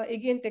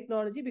again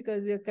technology,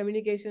 because your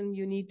communication,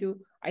 you need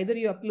to either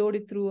you upload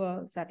it through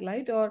a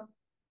satellite, or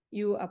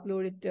you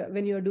upload it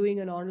when you're doing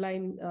an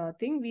online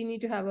thing. We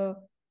need to have a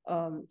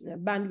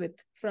bandwidth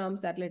from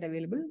satellite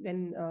available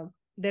when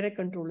direct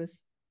control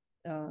is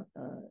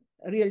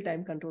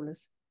real-time control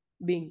is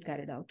being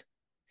carried out.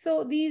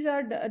 So these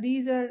are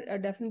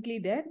definitely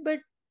there, but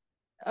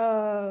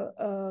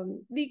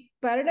the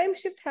paradigm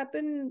shift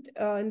happened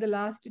in the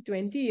last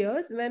 20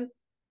 years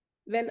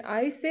when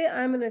I say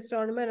I'm an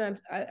astronomer,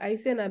 and I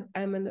say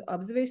I'm an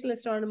observational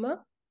astronomer.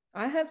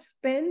 I have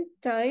spent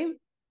time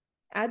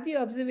at the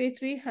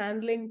observatory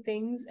handling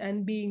things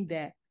and being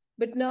there.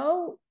 But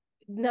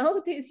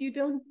nowadays, you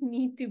don't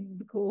need to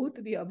go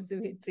to the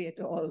observatory at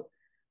all.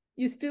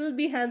 You still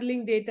be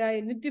handling data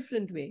in a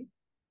different way.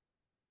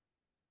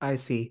 I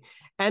see.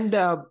 And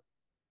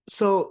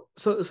so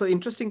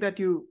interesting that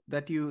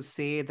you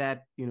say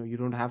that you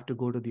don't have to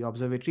go to the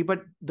observatory,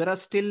 but there are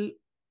still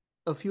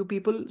a few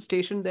people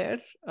stationed there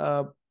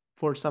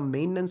for some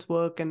maintenance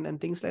work and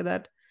things like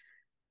that.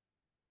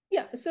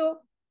 Yeah, so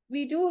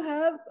we do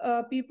have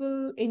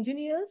people,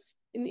 engineers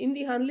in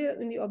the Hanley,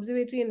 in the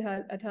observatory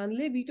at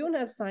Hanley. We don't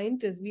have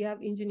scientists, we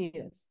have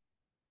engineers.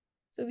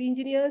 So we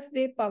engineers,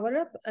 they power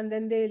up, and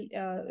then they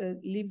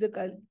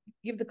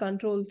give the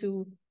control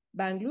to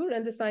Bangalore,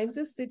 and the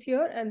scientists sit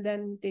here and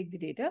then take the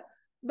data.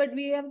 But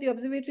we have the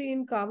observatory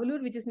in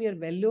Kavalur, which is near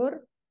Vellore.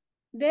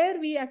 There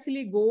we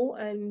actually go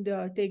and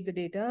take the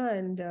data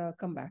and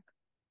come back.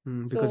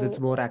 Because it's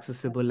more So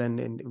accessible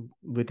and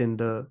within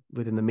the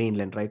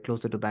mainland, right,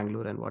 closer to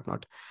Bangalore and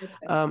whatnot. that's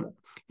right.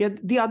 Yeah,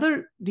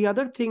 the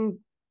other thing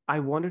I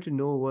wanted to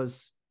know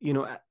was,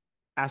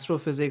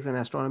 astrophysics and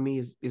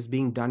astronomy is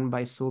being done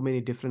by so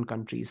many different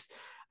countries,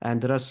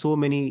 and there are so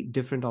many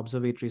different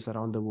observatories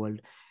around the world.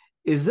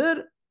 Is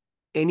there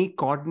any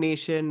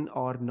coordination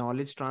or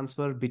knowledge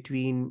transfer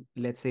between,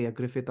 let's say, a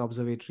Griffith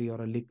Observatory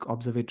or a Lick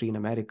Observatory in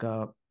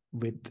America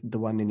with the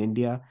one in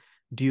India?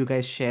 Do you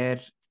guys share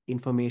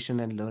information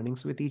and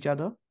learnings with each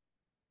other?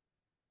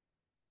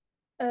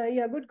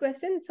 Yeah, good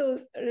question. So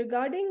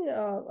regarding,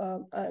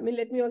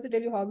 let me also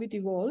tell you how it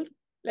evolved.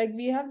 Like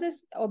we have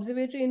this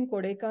observatory in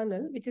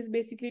Kodaikanal, which is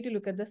basically to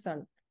look at the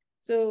sun.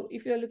 So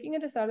if you're looking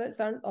at the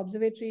sun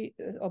observatory,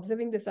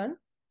 observing the sun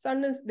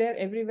is there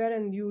everywhere,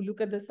 and you look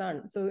at the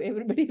sun. So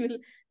everybody will,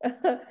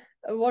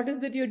 what is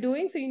that you're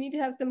doing? So you need to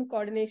have some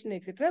coordination,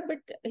 etc. But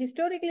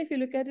historically, if you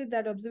look at it,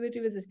 that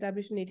observatory was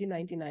established in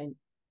 1899.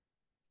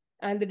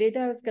 And the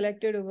data was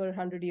collected over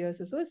 100 years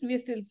or so. So we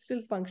are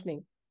still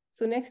functioning.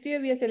 So next year,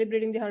 we are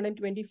celebrating the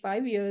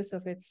 125 years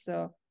of its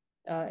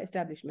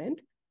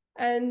establishment.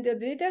 And the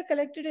data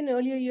collected in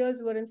earlier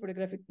years were in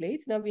photographic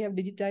plates. Now we have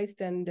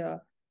digitized and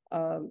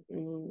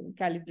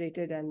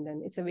calibrated, and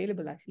then it's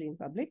available actually in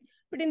public.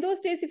 But in those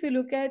days, if you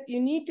look at, you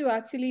need to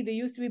actually, there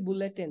used to be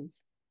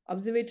bulletins,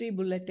 observatory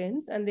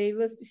bulletins, and they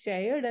were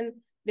shared, and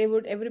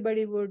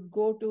everybody would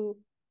go to,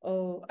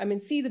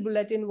 see the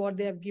bulletin, what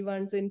they have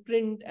given, so in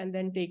print, and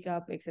then take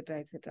up, etc.,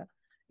 etc.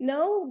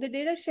 Now the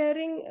data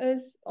sharing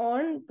is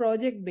on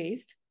project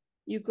based.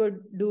 You could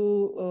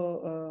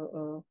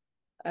do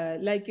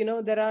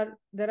there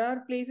are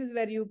places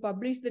where you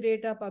publish the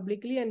data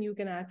publicly and you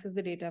can access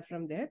the data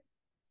from there,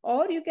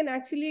 or you can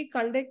actually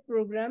conduct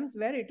programs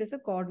where it is a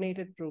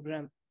coordinated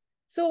program.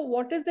 So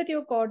what is that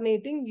you're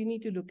coordinating? You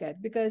need to look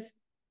at, because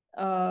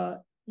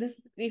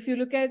if you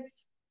look at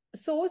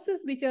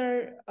sources which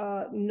are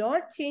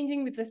not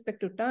changing with respect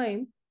to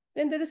time,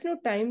 then there is no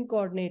time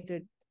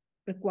coordinated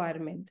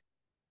requirement.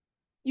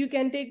 You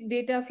can take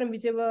data from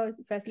whichever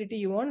facility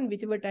you want,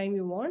 whichever time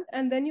you want,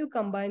 and then you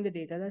combine the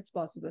data. That's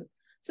possible.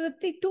 So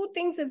the two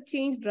things have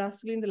changed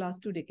drastically in the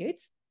last 2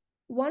 decades.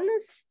 One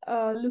is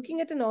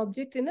looking at an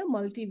object in a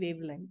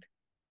multi-wavelength.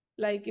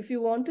 Like if you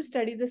want to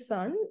study the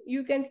sun,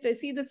 you can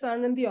see the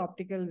sun in the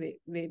optical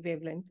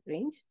wavelength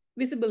range,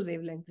 visible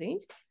wavelength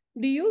range.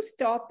 Do you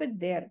stop it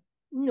there?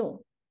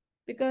 No.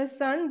 Because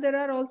sun, there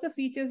are also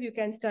features you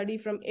can study,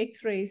 from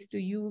X-rays to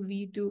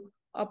UV to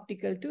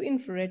optical to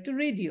infrared to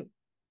radio.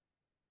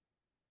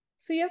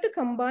 So you have to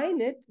combine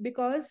it,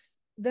 because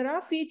there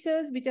are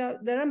features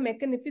there are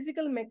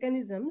physical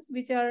mechanisms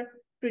which are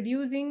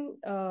producing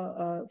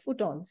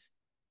photons.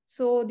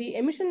 So the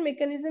emission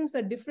mechanisms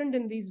are different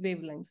in these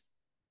wavelengths.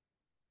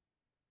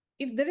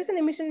 If there is an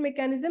emission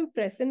mechanism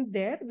present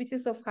there, which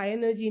is of high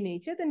energy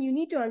nature, then you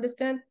need to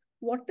understand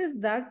what is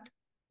that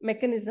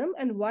mechanism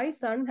and why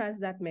sun has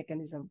that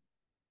mechanism.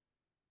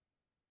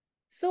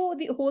 So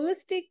the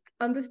holistic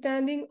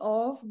understanding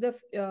of the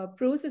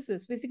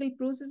physical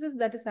processes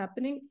that is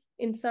happening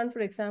in sun, for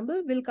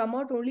example, will come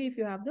out only if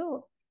you have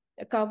the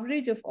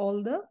coverage of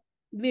all the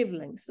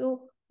wavelengths.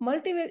 So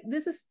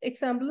this is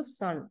example of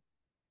sun.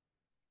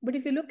 But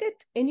if you look at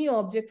any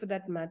object for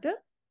that matter,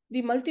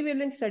 the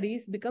multivalent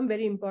studies become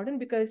very important,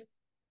 because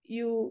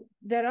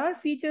there are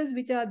features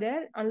which are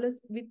there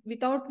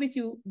without which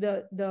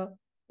the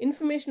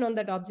information on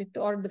that object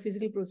or the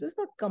physical process is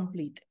not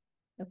complete.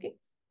 Okay,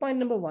 point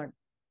number one.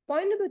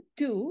 Point number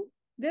two,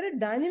 there are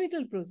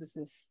dynamical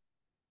processes,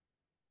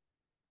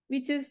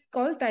 which is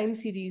called time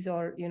series,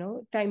 or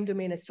time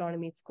domain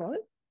astronomy it's called.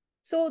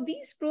 So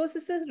these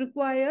processes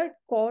require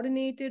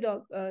coordinated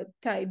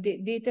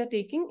data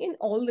taking in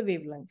all the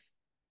wavelengths.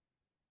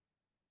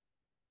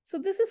 So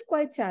this is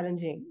quite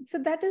challenging. So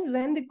that is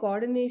when the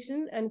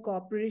coordination and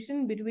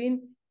cooperation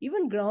between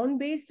even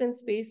ground-based and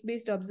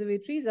space-based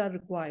observatories are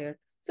required.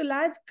 So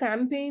large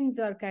campaigns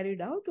are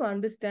carried out to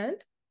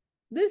understand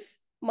this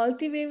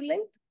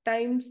multi-wavelength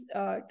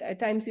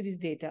time series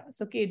data,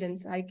 so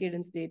high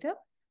cadence data,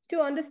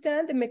 to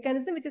understand the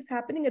mechanism which is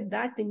happening at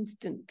that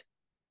instant.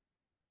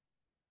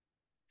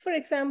 For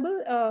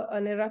example,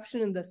 an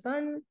eruption in the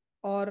sun,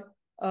 or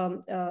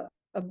a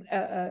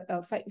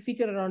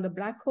feature around a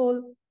black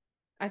hole,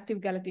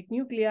 active galactic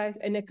nuclei,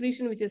 an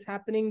accretion which is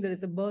happening, there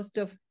is a burst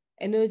of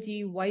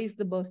energy. Why is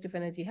the burst of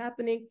energy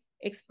happening?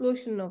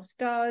 Explosion of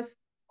stars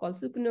called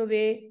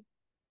supernovae,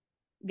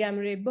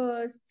 gamma ray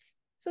bursts.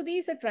 So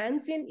these are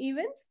transient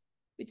events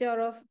which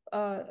are of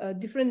a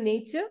different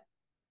nature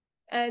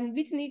and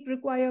which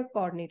require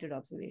coordinated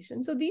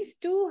observation. So these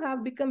two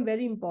have become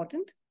very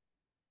important.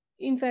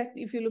 In fact,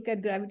 if you look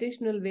at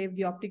gravitational wave,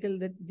 the optical,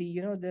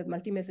 the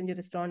multi-messenger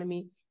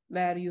astronomy,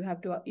 where you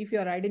have to, if you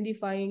are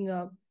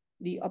identifying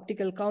the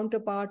optical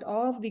counterpart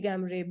of the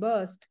gamma ray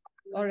burst,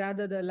 or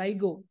rather the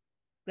LIGO,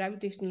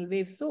 gravitational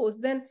wave source,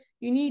 then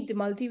you need the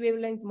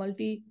multi-wavelength,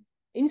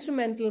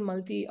 multi-instrumental,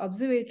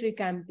 multi-observatory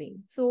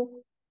campaign. So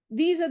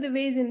these are the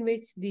ways in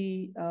which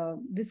the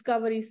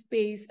discovery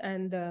space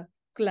and the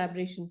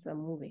collaborations are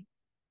moving.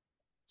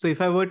 So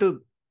if I were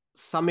to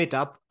sum it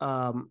up,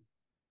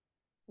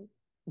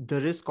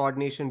 there is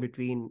coordination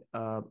between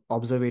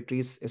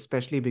observatories,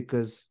 especially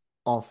because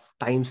of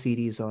time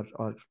series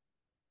or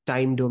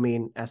time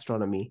domain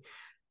astronomy.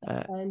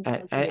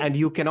 And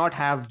you cannot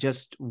have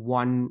just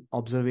one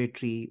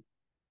observatory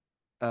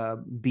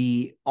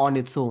be on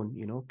its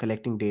own,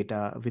 collecting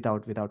data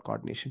without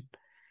coordination.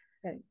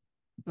 Right.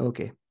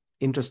 Okay,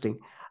 interesting.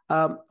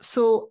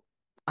 So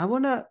I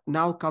want to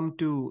now come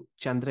to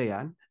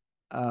Chandrayaan,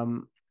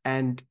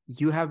 and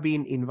you have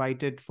been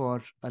invited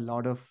for a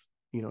lot of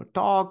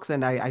talks,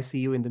 and I see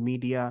you in the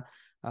media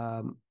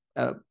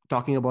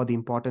talking about the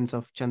importance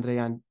of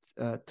Chandrayaan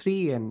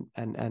 3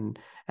 and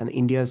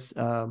India's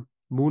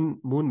moon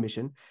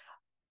mission.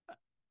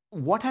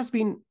 What has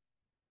been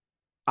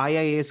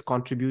IIA's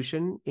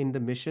contribution in the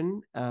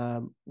mission,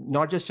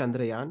 not just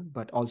Chandrayaan,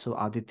 but also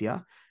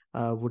Aditya?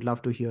 Would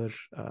love to hear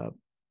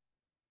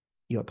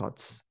your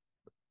thoughts.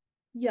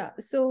 Yeah,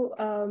 so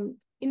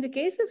in the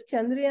case of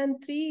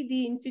Chandrayaan 3,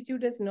 the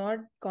Institute has not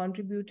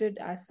contributed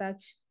as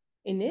such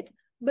in it,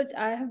 but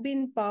I have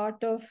been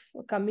part of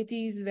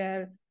committees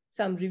where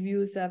some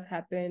reviews have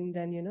happened,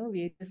 and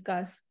we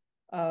discuss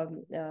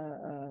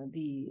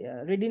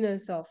the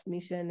readiness of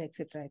mission,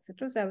 etc.,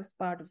 etc. So I was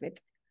part of it.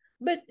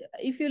 But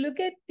if you look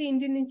at the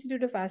Indian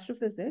Institute of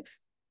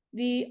Astrophysics,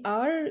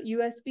 our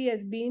USP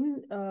has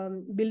been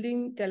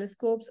building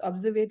telescopes,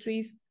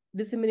 observatories,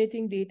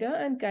 disseminating data,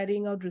 and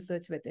carrying out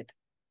research with it.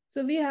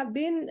 So we have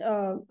been,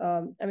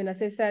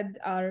 as I said,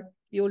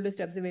 the oldest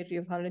observatory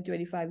of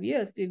 125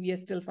 years, we are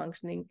still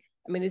functioning.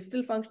 It's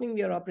still functioning,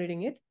 we are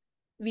operating it.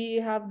 We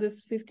have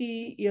this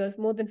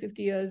more than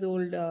 50 years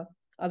old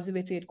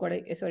observatory at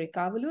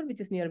Kavalur,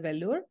 which is near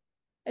Vellore.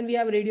 And we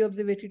have a radio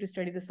observatory to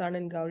study the sun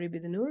in Gauri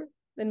Bidanur.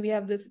 Then we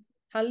have this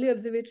Hanley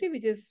Observatory,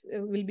 which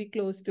will be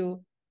close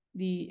to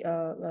the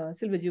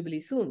Silver Jubilee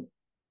soon.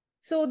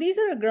 So these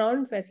are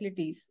ground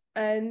facilities,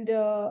 and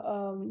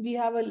we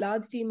have a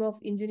large team of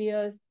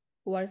engineers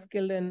who are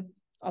skilled in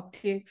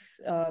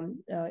optics,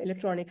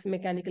 electronics,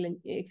 mechanical,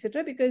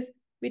 etc. Because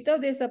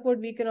without their support,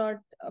 we cannot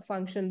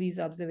function these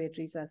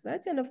observatories as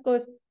such. And of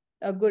course,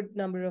 a good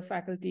number of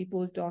faculty,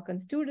 postdoc,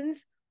 and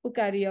students who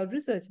carry out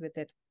research with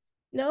it.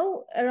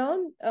 Now,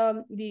 around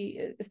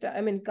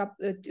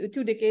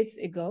 2 decades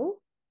ago,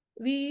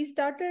 we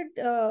started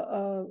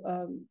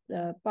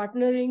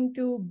partnering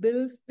to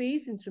build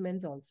space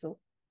instruments also.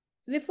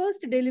 So the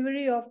first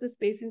delivery of the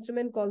space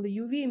instrument called the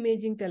UV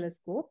imaging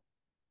telescope,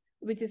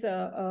 which is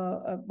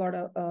about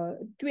a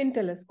twin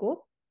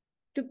telescope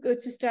to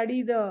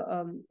study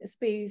the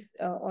space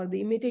or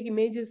take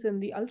images in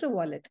the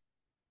ultraviolet,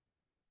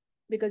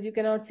 because you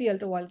cannot see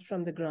ultraviolet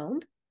from the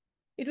ground.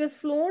 It was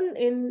flown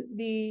in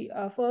the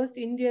first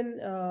Indian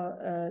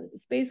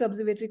space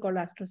observatory called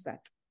Astrosat.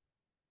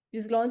 It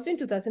was launched in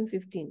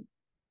 2015.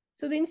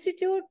 So the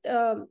institute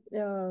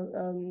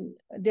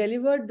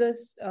delivered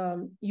this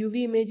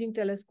UV imaging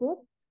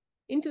telescope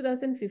in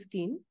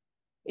 2015.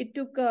 It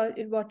took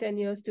about 10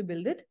 years to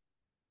build it.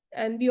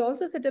 And we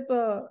also set up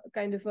a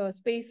kind of a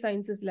space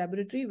sciences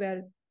laboratory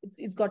where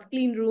it's got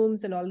clean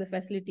rooms and all the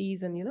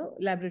facilities and,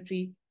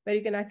 laboratory where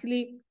you can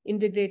actually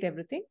integrate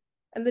everything.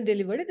 And then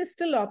delivered it. It's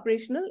still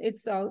operational.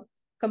 It's out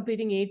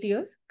completing 8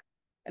 years.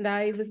 And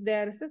I was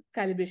there as a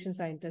calibration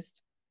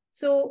scientist.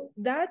 So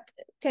that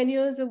 10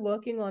 years of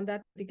working on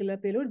that particular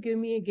payload gave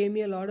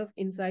me a lot of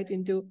insight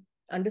into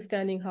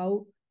understanding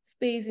how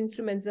space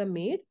instruments are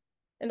made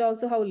and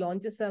also how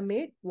launches are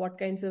made, what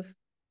kinds of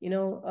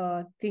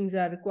things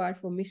are required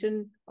for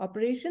mission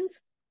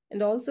operations,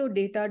 and also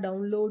data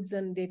downloads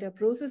and data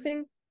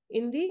processing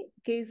in the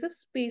case of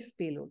space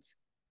payloads.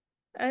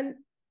 And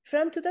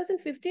from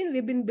 2015,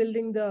 we've been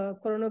building the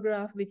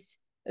coronagraph, which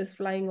is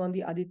flying on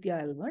the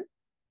Aditya L1.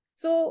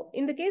 So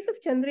in the case of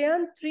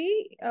Chandrayaan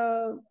 3,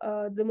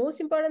 the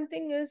most important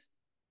thing is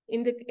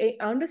in the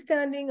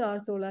understanding our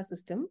solar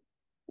system,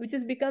 which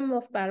has become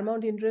of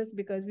paramount interest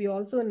because we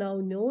also now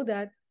know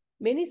that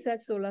many such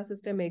solar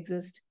systems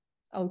exist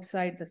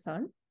outside the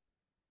sun.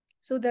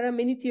 So there are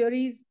many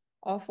theories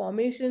of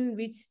formation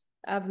which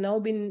have now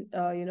been,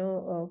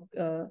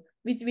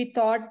 which we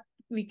thought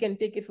we can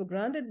take it for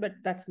granted, but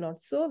that's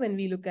not so when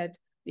we look at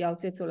the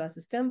outside solar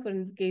system. For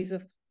in the case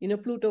of,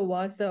 Pluto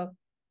was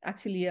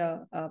actually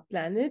a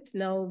planet.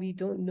 Now we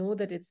don't know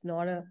that it's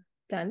not a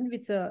planet.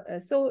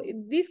 It's so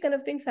these kind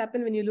of things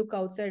happen when you look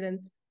outside and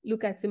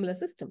look at similar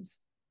systems.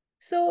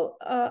 So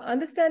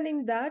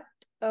understanding that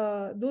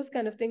those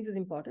kind of things is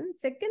important.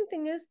 Second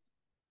thing is,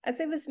 as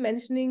I was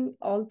mentioning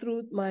all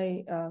through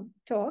my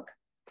talk,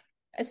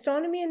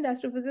 astronomy and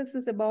astrophysics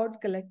is about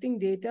collecting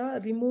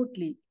data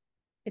remotely.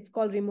 It's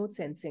called remote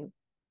sensing.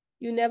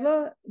 You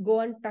never go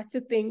and touch a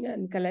thing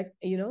and collect,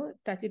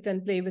 touch it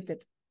and play with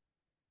it.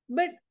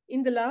 But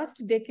in the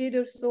last decade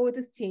or so, it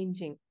is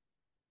changing.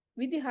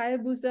 With the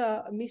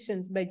Hayabusa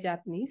missions by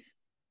Japanese,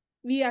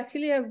 we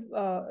actually have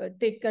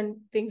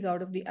taken things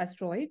out of the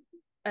asteroid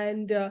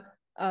and,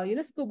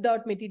 scooped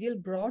out material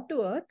brought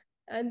to Earth,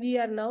 and we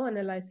are now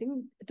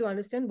analyzing to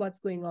understand what's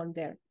going on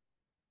there.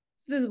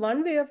 So there's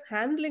one way of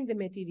handling the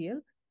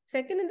material.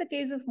 Second, in the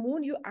case of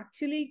moon, you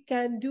actually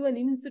can do an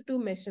in situ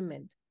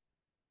measurement.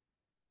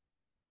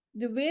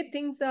 The way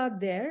things are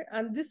there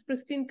and this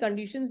pristine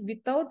conditions,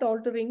 without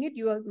altering it,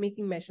 you are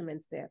making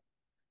measurements there.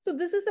 So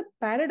this is a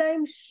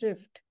paradigm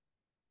shift.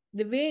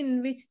 The way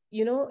in which,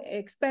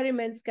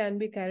 experiments can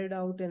be carried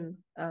out in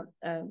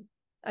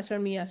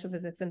astronomy,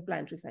 astrophysics, and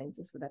planetary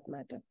sciences for that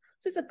matter.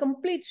 So it's a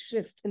complete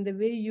shift in the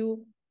way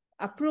you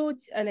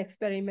approach an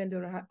experiment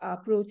or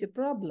approach a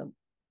problem.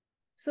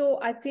 So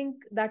I think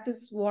that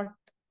is what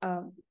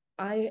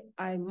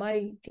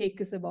my take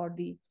is about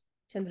the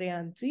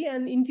Chandrayaan 3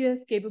 and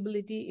India's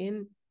capability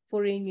in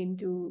foraying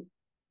into,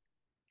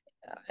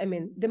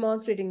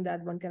 demonstrating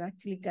that one can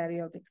actually carry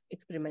out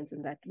experiments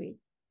in that way.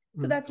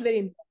 So that's very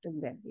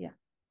important there. Yeah.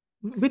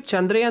 With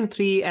Chandrayaan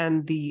 3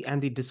 and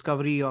the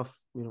discovery of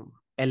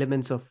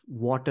elements of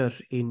water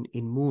in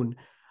moon,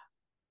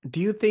 do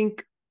you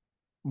think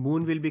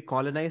moon will be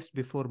colonized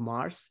before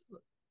Mars?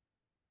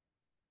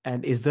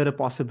 And is there a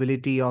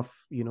possibility of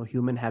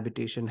human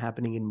habitation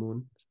happening in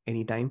moon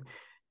anytime?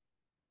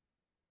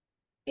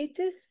 It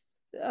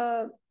is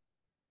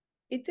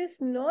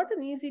not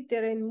an easy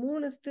terrain.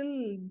 Moon is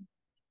still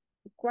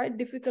quite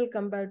difficult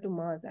compared to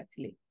Mars,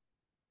 actually.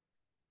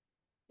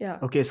 Yeah.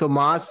 Okay, so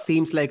Mars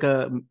seems like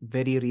a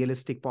very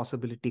realistic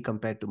possibility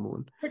compared to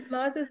moon. But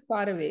Mars is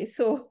far away,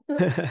 so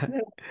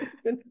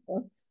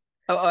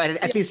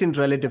at least in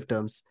relative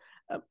terms.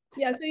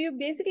 Yeah, so you're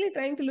basically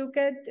trying to look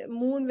at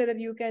moon, whether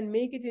you can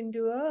make it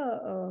into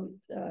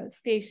a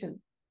station.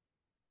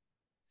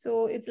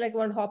 So it's like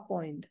one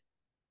hopping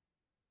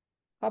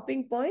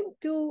point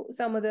to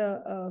some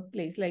other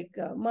place, like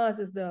Mars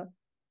is the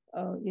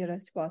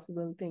nearest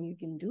possible thing you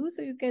can do.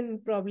 So you can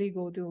probably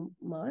go to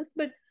Mars,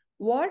 but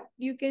what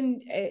you can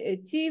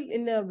achieve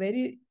in a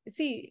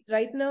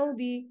right now,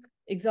 the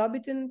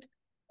exorbitant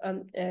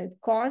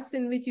cost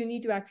in which you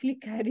need to actually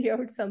carry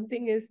out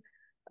something is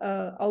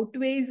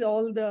outweighs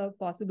all the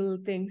possible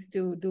things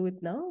to do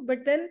it now.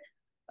 But then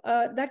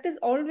that has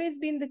always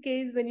been the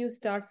case when you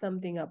start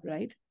something up,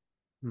 right?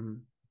 Mm-hmm.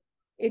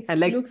 It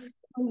looks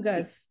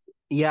fungus.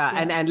 Yeah,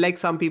 and like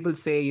some people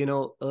say,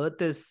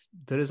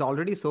 there is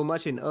already so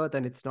much in Earth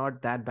and it's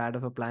not that bad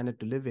of a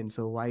planet to live in.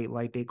 So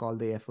why take all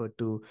the effort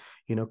to,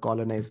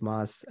 colonize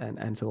Mars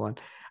and so on?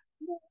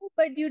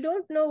 But you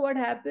don't know what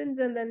happens,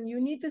 and then you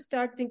need to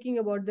start thinking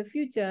about the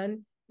future,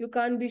 and you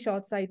can't be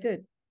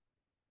short-sighted.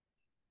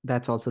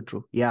 That's also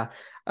true. Yeah.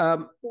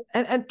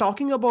 And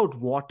talking about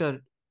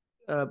water,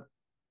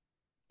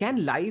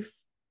 can life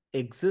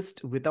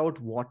exist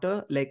without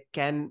water? Like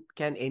can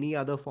any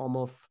other form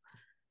of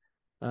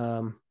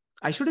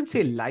I shouldn't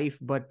say life,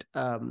 but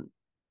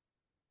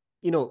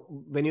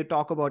when you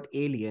talk about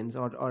aliens,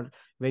 or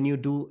when you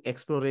do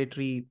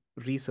exploratory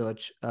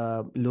research,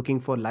 looking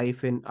for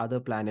life in other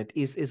planet,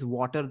 is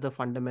water the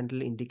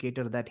fundamental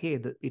indicator that, hey,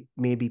 it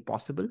may be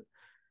possible?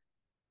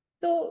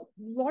 So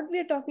what we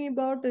are talking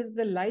about is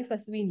the life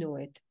as we know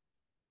it.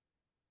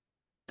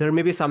 There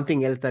may be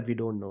something else that we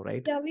don't know,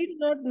 right? Yeah, we do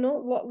not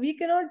know. We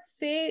cannot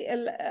say,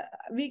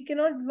 we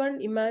cannot even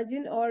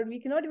imagine, or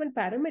we cannot even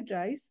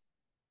parameterize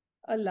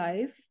a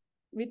life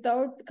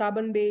without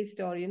carbon based,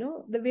 or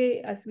the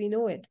way as we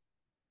know it.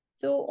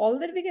 So all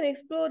that we can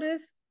explore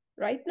is,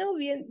 right now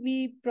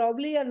we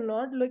probably are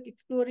not like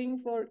exploring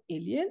for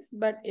aliens,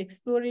 but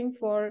exploring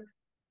for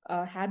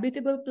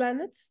habitable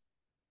planets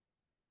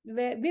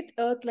with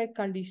Earth like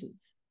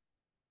conditions.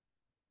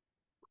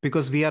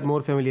 Because we are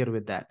more familiar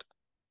with that.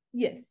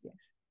 Yes,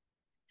 yes.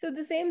 So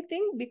the same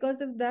thing, because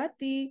of that,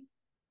 the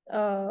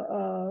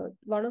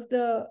one of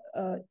the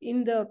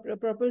in the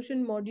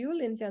propulsion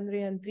module in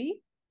Chandrayaan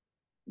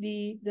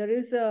 3, there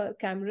is a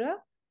camera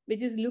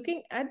which is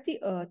looking at the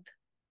Earth.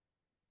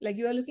 Like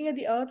you are looking at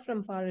the Earth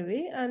from far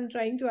away and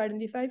trying to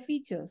identify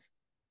features.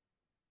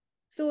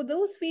 So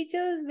those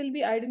features will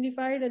be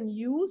identified and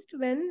used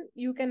when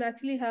you can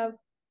actually have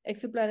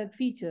exoplanet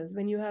features.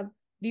 When do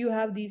you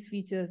have these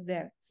features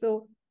there?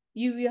 So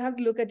you have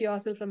to look at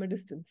yourself from a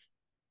distance.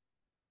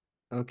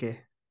 Okay.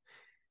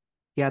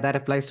 Yeah, that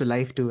applies to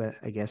life too,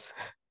 I guess.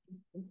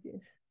 Yes,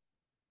 yes.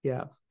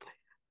 Yeah.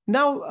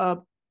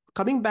 Now,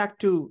 coming back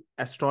to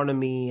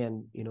astronomy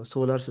and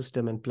solar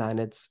system and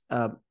planets,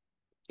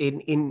 in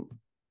in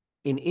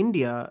in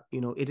India,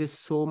 it is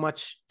so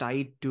much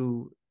tied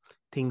to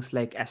things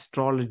like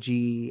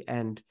astrology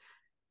and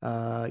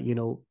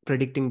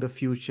predicting the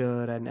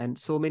future, and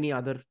so many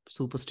other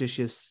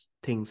superstitious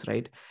things,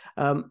 right?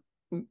 Um,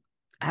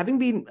 Having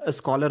been a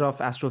scholar of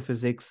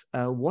astrophysics,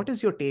 what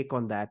is your take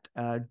on that?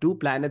 Do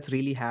planets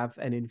really have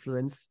an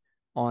influence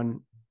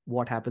on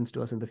what happens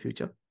to us in the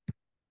future?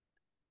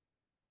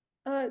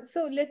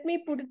 So let me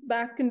put it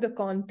back in the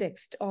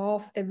context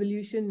of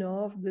evolution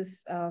of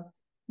this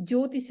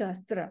Jyoti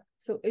Shastra.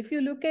 So if you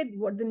look at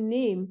what the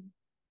name,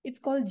 it's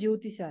called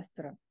Jyoti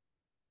Shastra.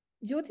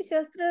 Jyoti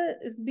Shastra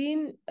has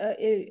been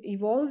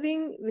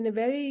evolving in a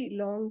very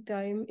long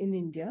time in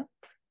India.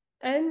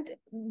 And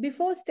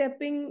before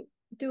stepping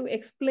to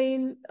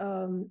explain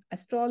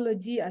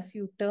astrology as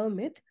you term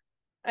it,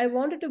 I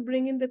wanted to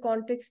bring in the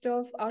context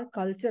of our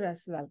culture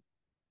as well.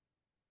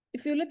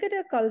 If you look at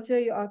our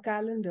culture, our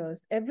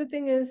calendars,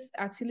 everything is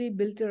actually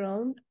built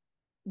around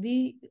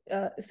the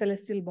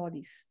celestial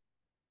bodies.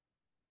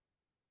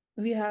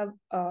 We have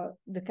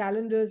the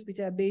calendars which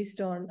are based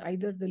on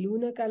either the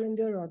lunar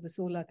calendar or the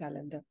solar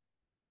calendar,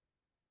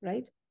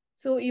 right?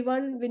 So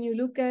even when you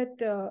look at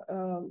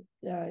your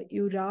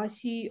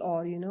Rashi,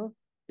 or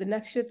the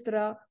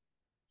nakshatra,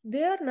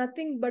 they are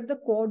nothing but the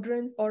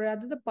quadrants, or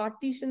rather the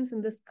partitions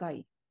in the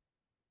sky.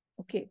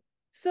 Okay.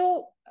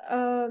 So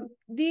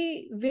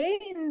the way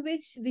in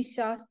which the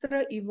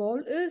Shastra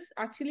evolved is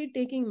actually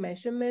taking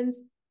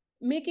measurements,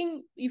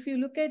 making, if you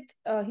look at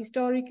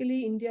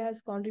historically, India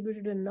has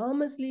contributed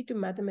enormously to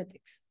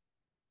mathematics.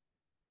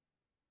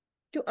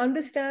 To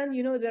understand,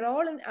 they're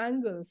all in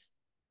angles.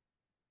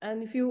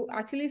 And if you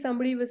actually,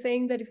 somebody was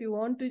saying that if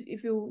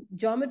you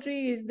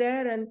geometry is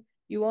there and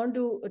you want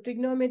to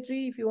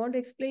trigonometry, if you want to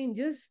explain,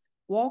 just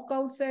walk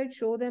outside,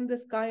 show them the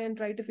sky and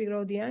try to figure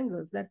out the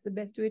angles. That's the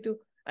best way to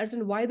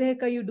understand why the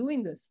heck are you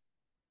doing this.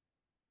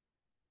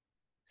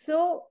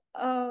 So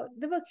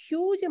there were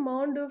huge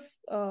amount of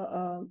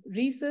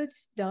research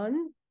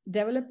done,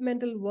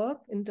 developmental work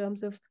in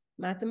terms of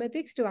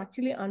mathematics to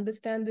actually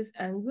understand these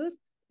angles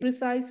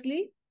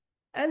precisely.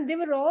 And they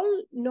were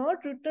all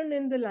not written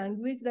in the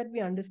language that we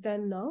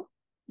understand now.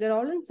 They're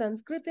all in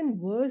Sanskrit in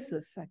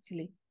verses,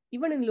 actually.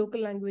 Even in local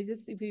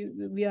languages, if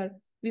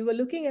we were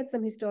looking at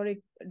some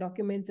historic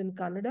documents in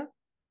Kannada,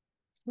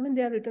 when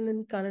they are written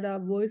in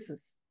Kannada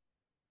verses.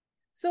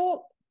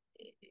 So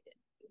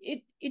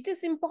it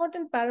is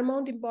important,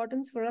 paramount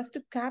importance for us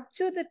to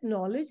capture that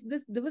knowledge.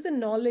 There was a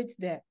knowledge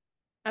there.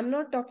 I'm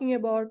not talking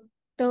about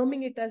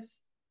terming it as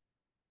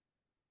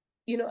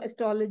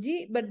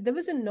astrology, but there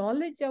was a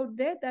knowledge out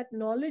there. That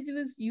knowledge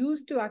was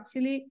used to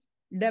actually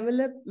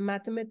develop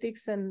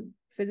mathematics and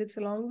physics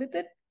along with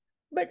it.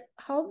 But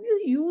how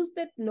you use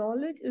that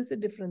knowledge is a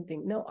different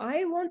thing. Now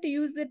I want to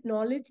use that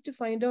knowledge to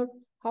find out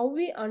how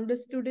we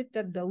understood it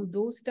at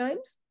those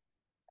times,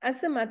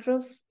 as a matter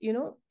of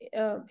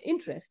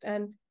interest,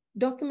 and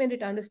document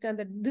it, understand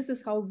that this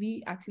is how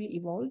we actually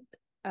evolved,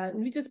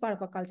 and which is part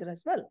of our culture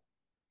as well.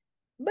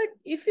 But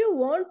if you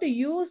want to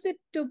use it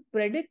to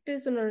predict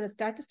this on a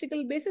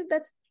statistical basis,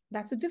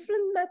 that's a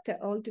different matter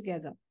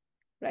altogether,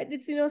 right?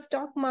 It's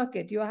stock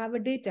market, you have a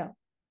data.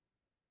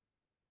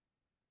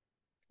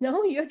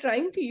 Now you're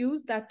trying to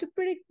use that to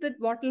predict that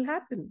what will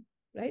happen,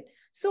 right?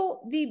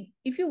 So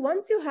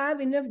once you have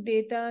enough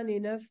data and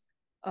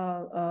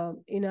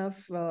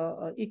enough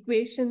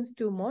equations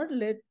to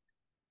model it,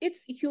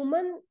 it's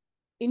human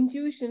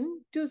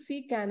intuition to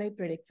see, can I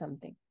predict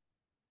something?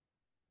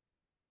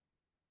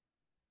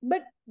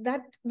 But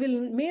that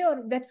will may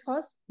or that's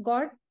has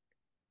got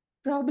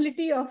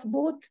probability of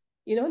both,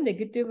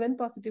 negative and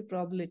positive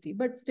probability.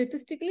 But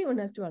statistically, one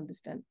has to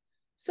understand.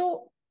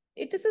 So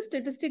it is a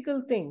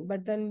statistical thing,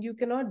 but then you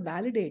cannot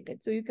validate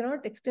it. So you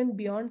cannot extend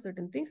beyond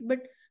certain things. But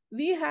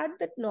we had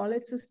that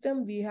knowledge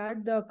system, we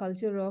had the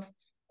culture of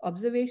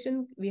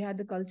observation, we had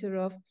the culture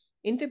of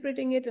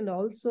interpreting it, and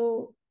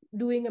also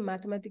doing a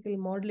mathematical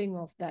modeling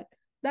of that.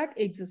 That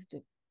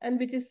existed, and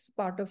which is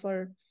part of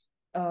our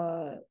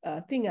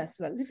thing as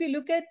well. If you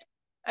look at,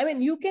 I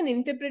mean, you can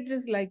interpret it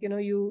as like,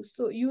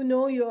 you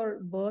know your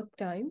birth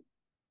time,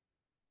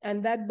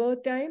 and that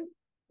birth time,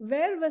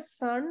 where was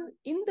sun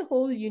in the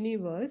whole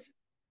universe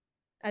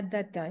at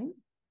that time?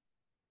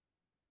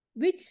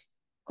 Which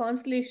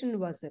constellation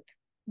was it?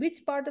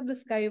 Which part of the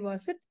sky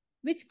was it?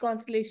 Which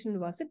constellation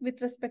was it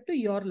with respect to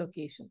your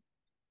location?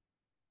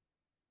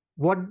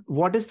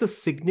 What is the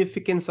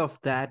significance of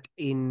that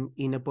in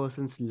a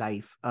person's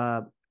life?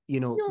 No,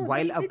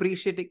 While it's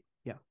appreciating,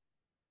 yeah.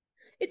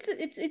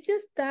 it's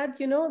just that,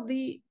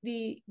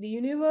 the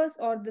universe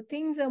or the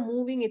things are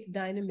moving, it's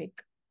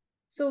dynamic.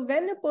 So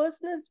when a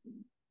person is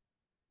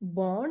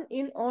born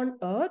in on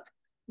earth,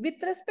 with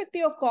respect to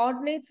your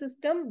coordinate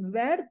system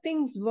where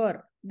things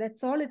were,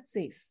 that's all it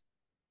says.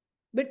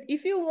 But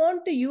if you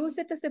want to use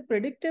it as a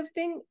predictive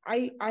thing,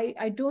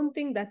 I don't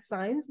think that's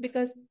science,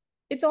 because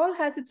it all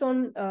has its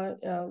own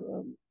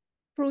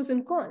pros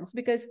and cons.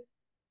 Because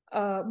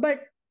but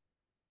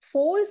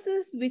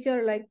forces which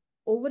are like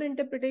over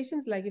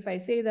interpretations, like if I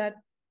say that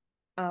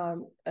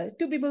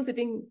two people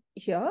sitting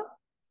here,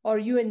 or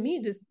you and me,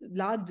 this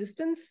large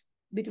distance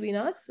between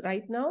us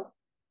right now,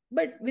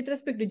 but with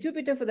respect to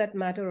Jupiter, for that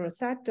matter, or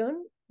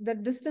Saturn, the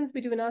distance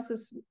between us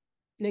is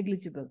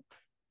negligible.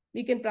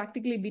 We can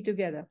practically be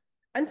together.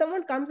 And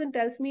someone comes and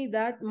tells me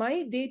that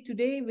my day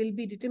today will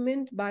be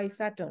determined by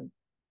Saturn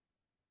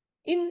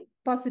in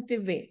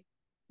positive way,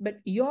 but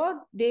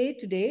your day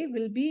today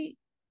will be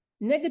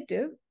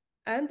negative,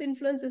 and the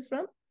influence is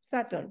from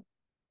Saturn.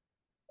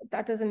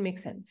 That doesn't make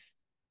sense.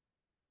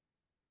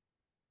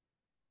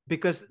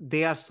 Because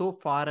they are so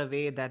far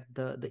away that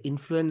the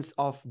influence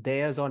of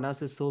theirs on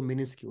us is so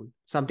minuscule,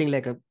 something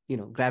like a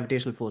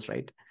gravitational force,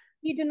 right?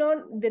 We do not,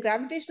 the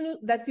gravitational,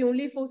 that's the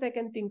only force I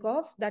can think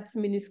of, that's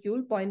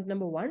minuscule, point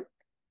number one.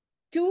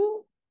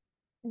 Two,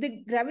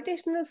 the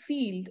gravitational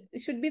field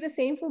should be the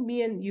same for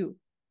me and you.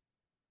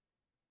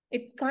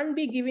 It can't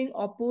be giving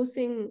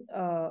opposing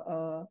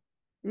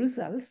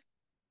results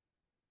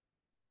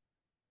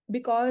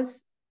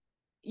because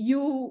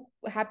you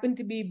happen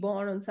to be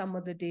born on some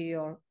other day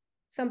or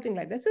something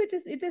like that. So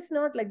it is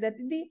not like that.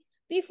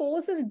 The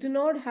forces do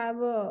not have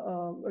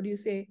a what do you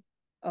say,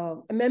 a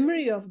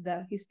memory of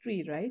the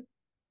history, right?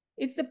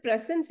 It's the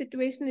present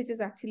situation which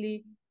is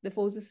actually, the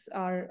forces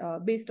are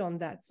based on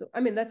that. So I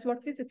mean, that's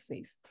what physics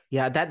says.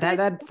 Yeah, that So that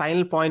it's, that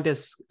final point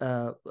is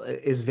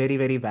very,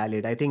 very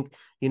valid. I think,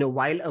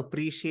 while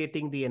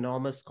appreciating the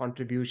enormous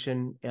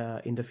contribution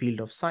in the field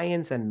of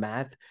science and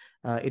math,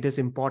 it is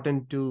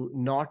important to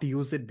not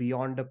use it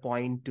beyond a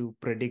point to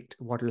predict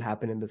what will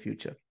happen in the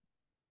future.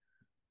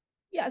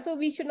 yeah, so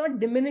we should not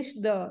diminish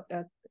the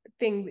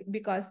thing,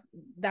 because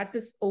that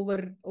is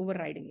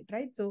overriding it,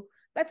 right? So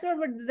that's not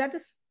what, that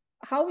is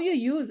how you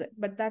use it.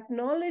 But that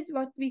knowledge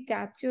what we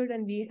captured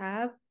and we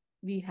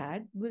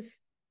had was,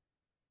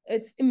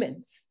 it's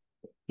immense.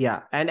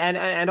 Yeah,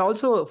 and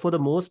also for the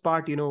most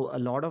part, a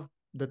lot of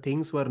the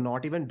things were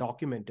not even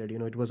documented.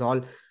 It was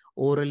all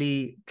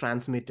orally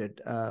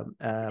transmitted.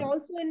 And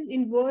also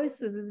in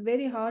verses, it's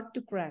very hard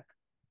to crack.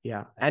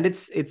 Yeah, and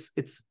it's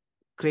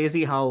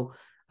crazy how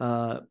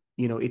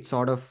it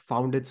sort of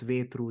found its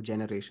way through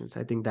generations.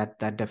 I think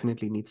that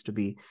definitely needs to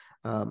be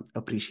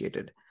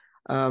appreciated.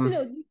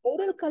 The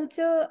oral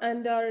culture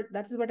and our,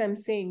 that is what I'm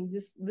saying,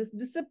 this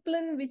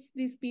discipline which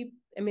these people,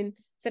 I mean,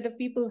 set of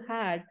people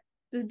had,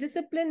 this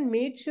discipline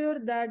made sure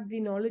that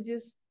the knowledge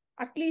is,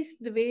 at least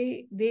the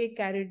way they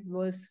carried,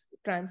 was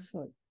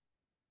transferred.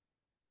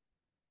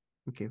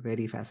 Okay,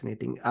 very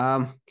fascinating.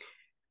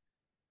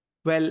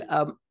 Well,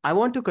 I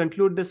want to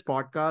conclude this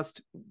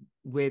podcast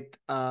with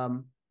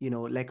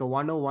like a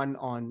 101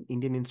 on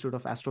Indian Institute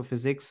of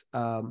Astrophysics.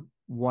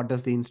 What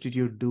does the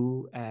institute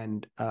do,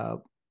 and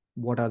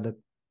what are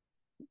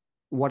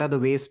the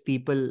ways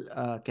people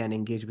can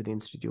engage with the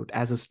institute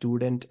as a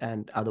student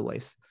and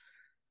otherwise?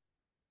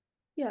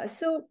 Yeah,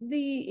 so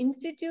the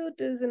institute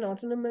is an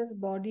autonomous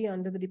body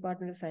under the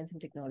Department of Science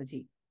and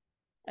Technology,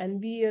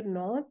 and we are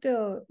not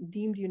a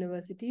deemed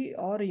university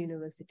or a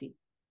university.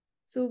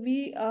 So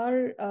we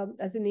are,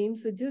 as the name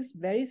suggests,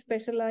 very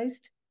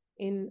specialized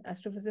in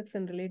astrophysics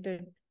and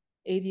related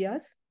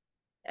areas.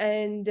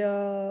 And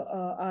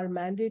our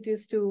mandate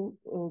is to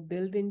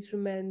build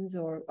instruments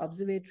or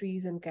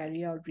observatories and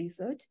carry out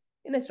research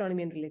in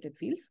astronomy and related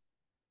fields.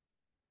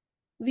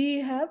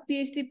 We have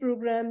PhD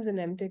programs and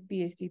MTech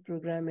PhD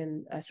program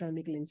in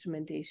astronomical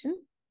instrumentation,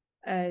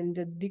 and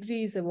the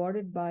degree is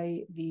awarded by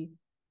the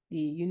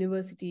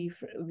university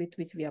with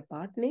which we are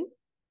partnering.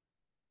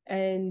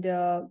 And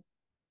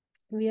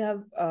we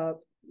have a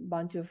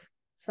bunch of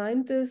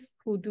scientists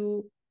who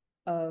do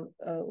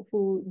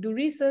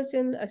research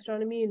in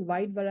astronomy in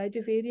wide variety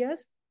of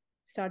areas.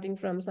 starting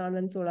from sun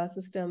and solar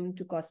system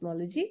to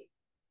cosmology.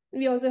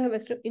 We also have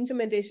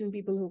instrumentation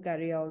people who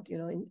carry out,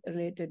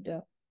 related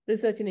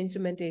research in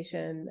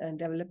instrumentation and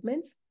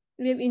developments.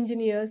 We have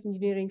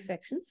engineering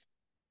sections,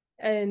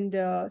 and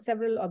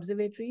several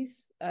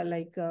observatories,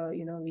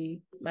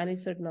 we manage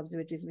certain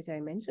observatories, which I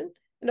mentioned,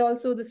 and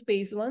also the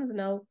space ones.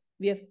 Now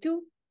we have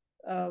two,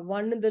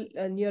 one in the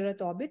near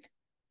Earth orbit,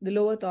 the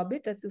low Earth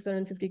orbit, that's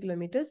 650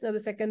 kilometers. Now the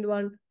second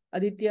one,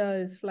 Aditya,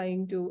 is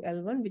flying to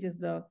L1, which is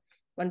the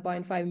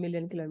 1.5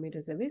 million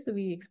kilometers away. So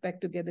we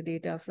expect to get the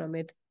data from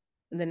it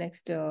in the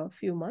next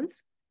few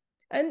months.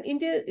 And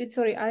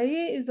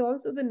IAA is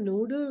also the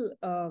nodal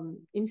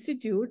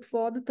institute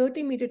for the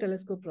 30-meter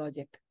telescope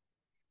project.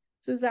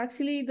 So it's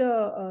actually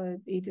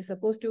it is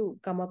supposed to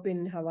come up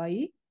in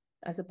Hawaii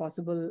as a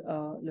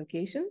possible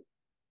location.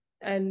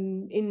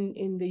 And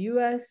in the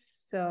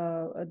US,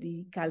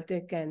 the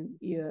Caltech and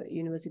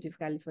University of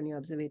California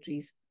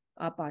observatories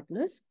are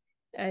partners.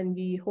 And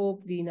we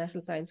hope the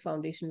National Science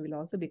Foundation will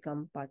also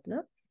become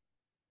partner.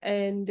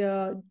 And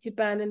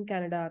Japan and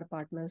Canada are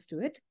partners to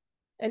it.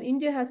 And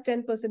India has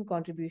 10%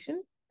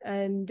 contribution.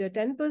 And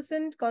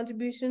 10%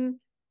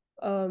 contribution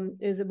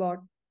is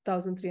about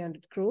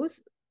 1,300 crores.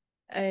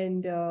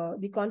 And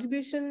the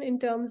contribution in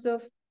terms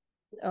of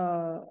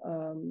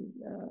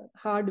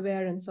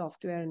hardware and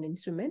software and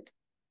instrument.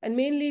 And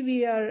mainly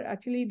we are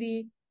actually,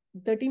 the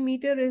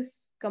 30-meter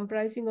is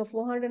comprising of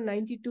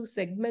 492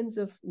 segments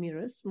of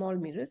mirrors, small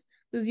mirrors,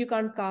 because you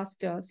can't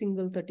cast a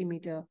single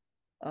 30-meter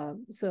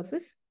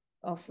surface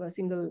of a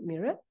single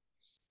mirror.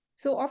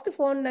 So of the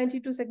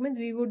 492 segments,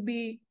 we would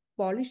be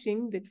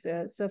polishing this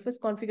surface,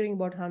 configuring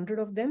about 100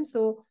 of them.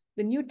 So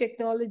the new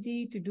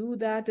technology to do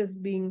that is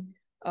being,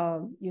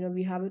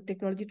 we have a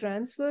technology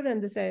transfer,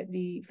 and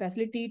the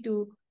facility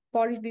to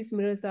polish these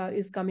mirrors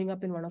is coming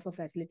up in one of our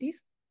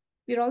facilities.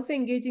 We're also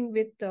engaging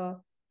with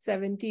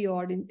 70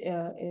 odd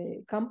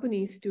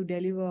companies to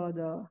deliver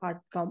the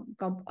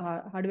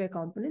hardware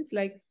components,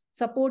 like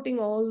supporting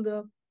all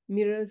the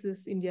mirrors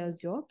is India's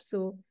job.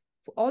 So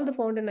for all the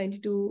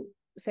 492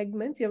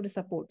 segments, you have to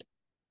support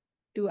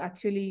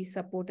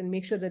and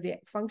make sure that they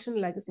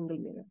function like a single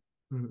mirror.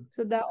 Mm-hmm.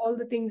 So that all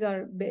the things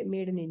are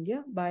made in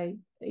India by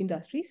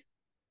industries.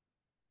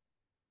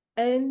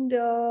 And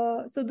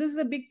so this is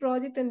a big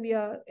project, and we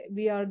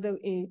are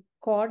the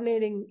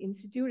coordinating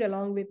institute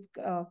along with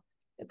a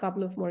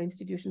couple of more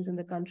institutions in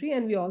the country,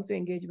 and we also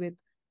engage with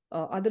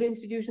other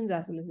institutions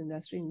as well as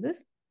industry in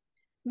this.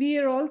 We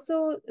are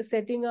also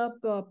setting up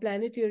a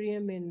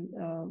planetarium in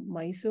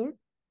Mysore.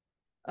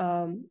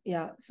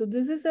 So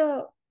this is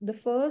the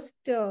first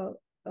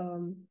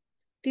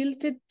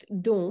tilted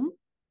dome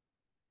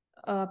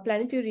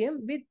planetarium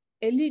with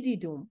LED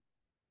dome,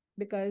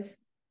 because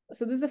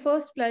so this is the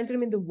first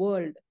planetarium in the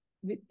world.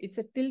 It's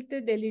a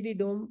tilted LED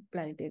dome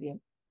planetarium.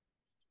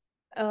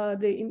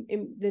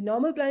 The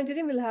normal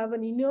planetarium will have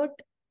an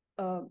inert,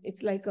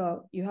 it's like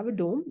you have a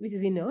dome which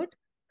is inert,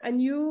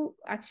 and you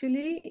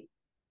actually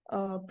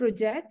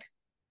project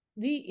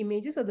the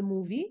images of the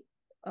movie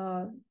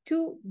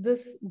to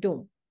this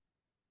dome.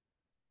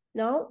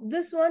 Now,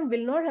 this one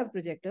will not have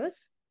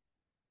projectors,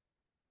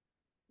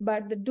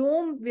 but the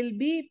dome will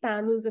be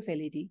panels of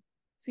LED.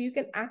 So you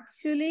can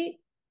actually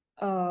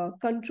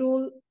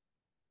control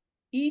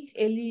each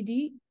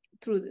LED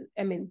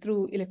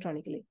through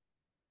electronically.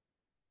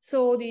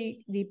 So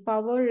the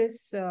power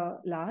is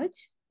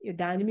large, your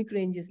dynamic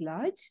range is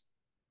large.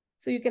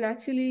 So you can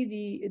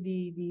actually,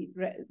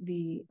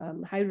 the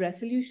high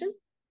resolution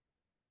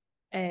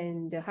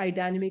and high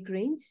dynamic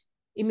range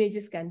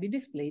images can be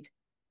displayed.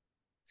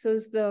 So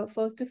it's the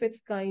first of its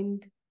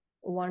kind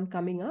one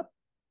coming up.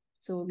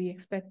 So we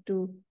expect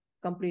to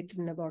complete it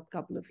in about a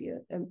couple of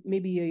years,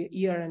 maybe a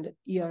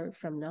year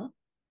from now.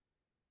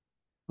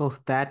 Oh,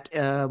 that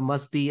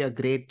must be a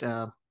great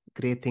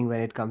thing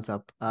when it comes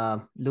up.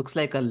 Looks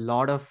like a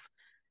lot of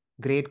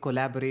great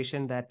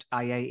collaboration that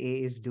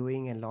IIA is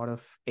doing, and a lot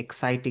of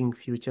exciting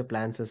future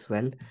plans as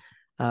well.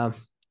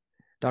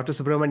 Dr.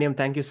 Subramaniam,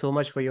 thank you so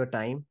much for your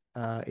time.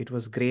 It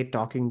was great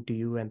talking to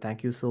you, and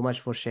thank you so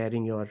much for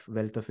sharing your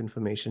wealth of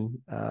information.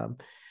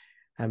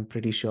 I'm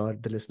pretty sure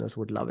the listeners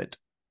would love it.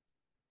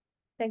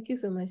 Thank you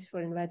so much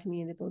for inviting me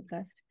in the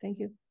podcast. Thank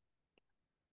you.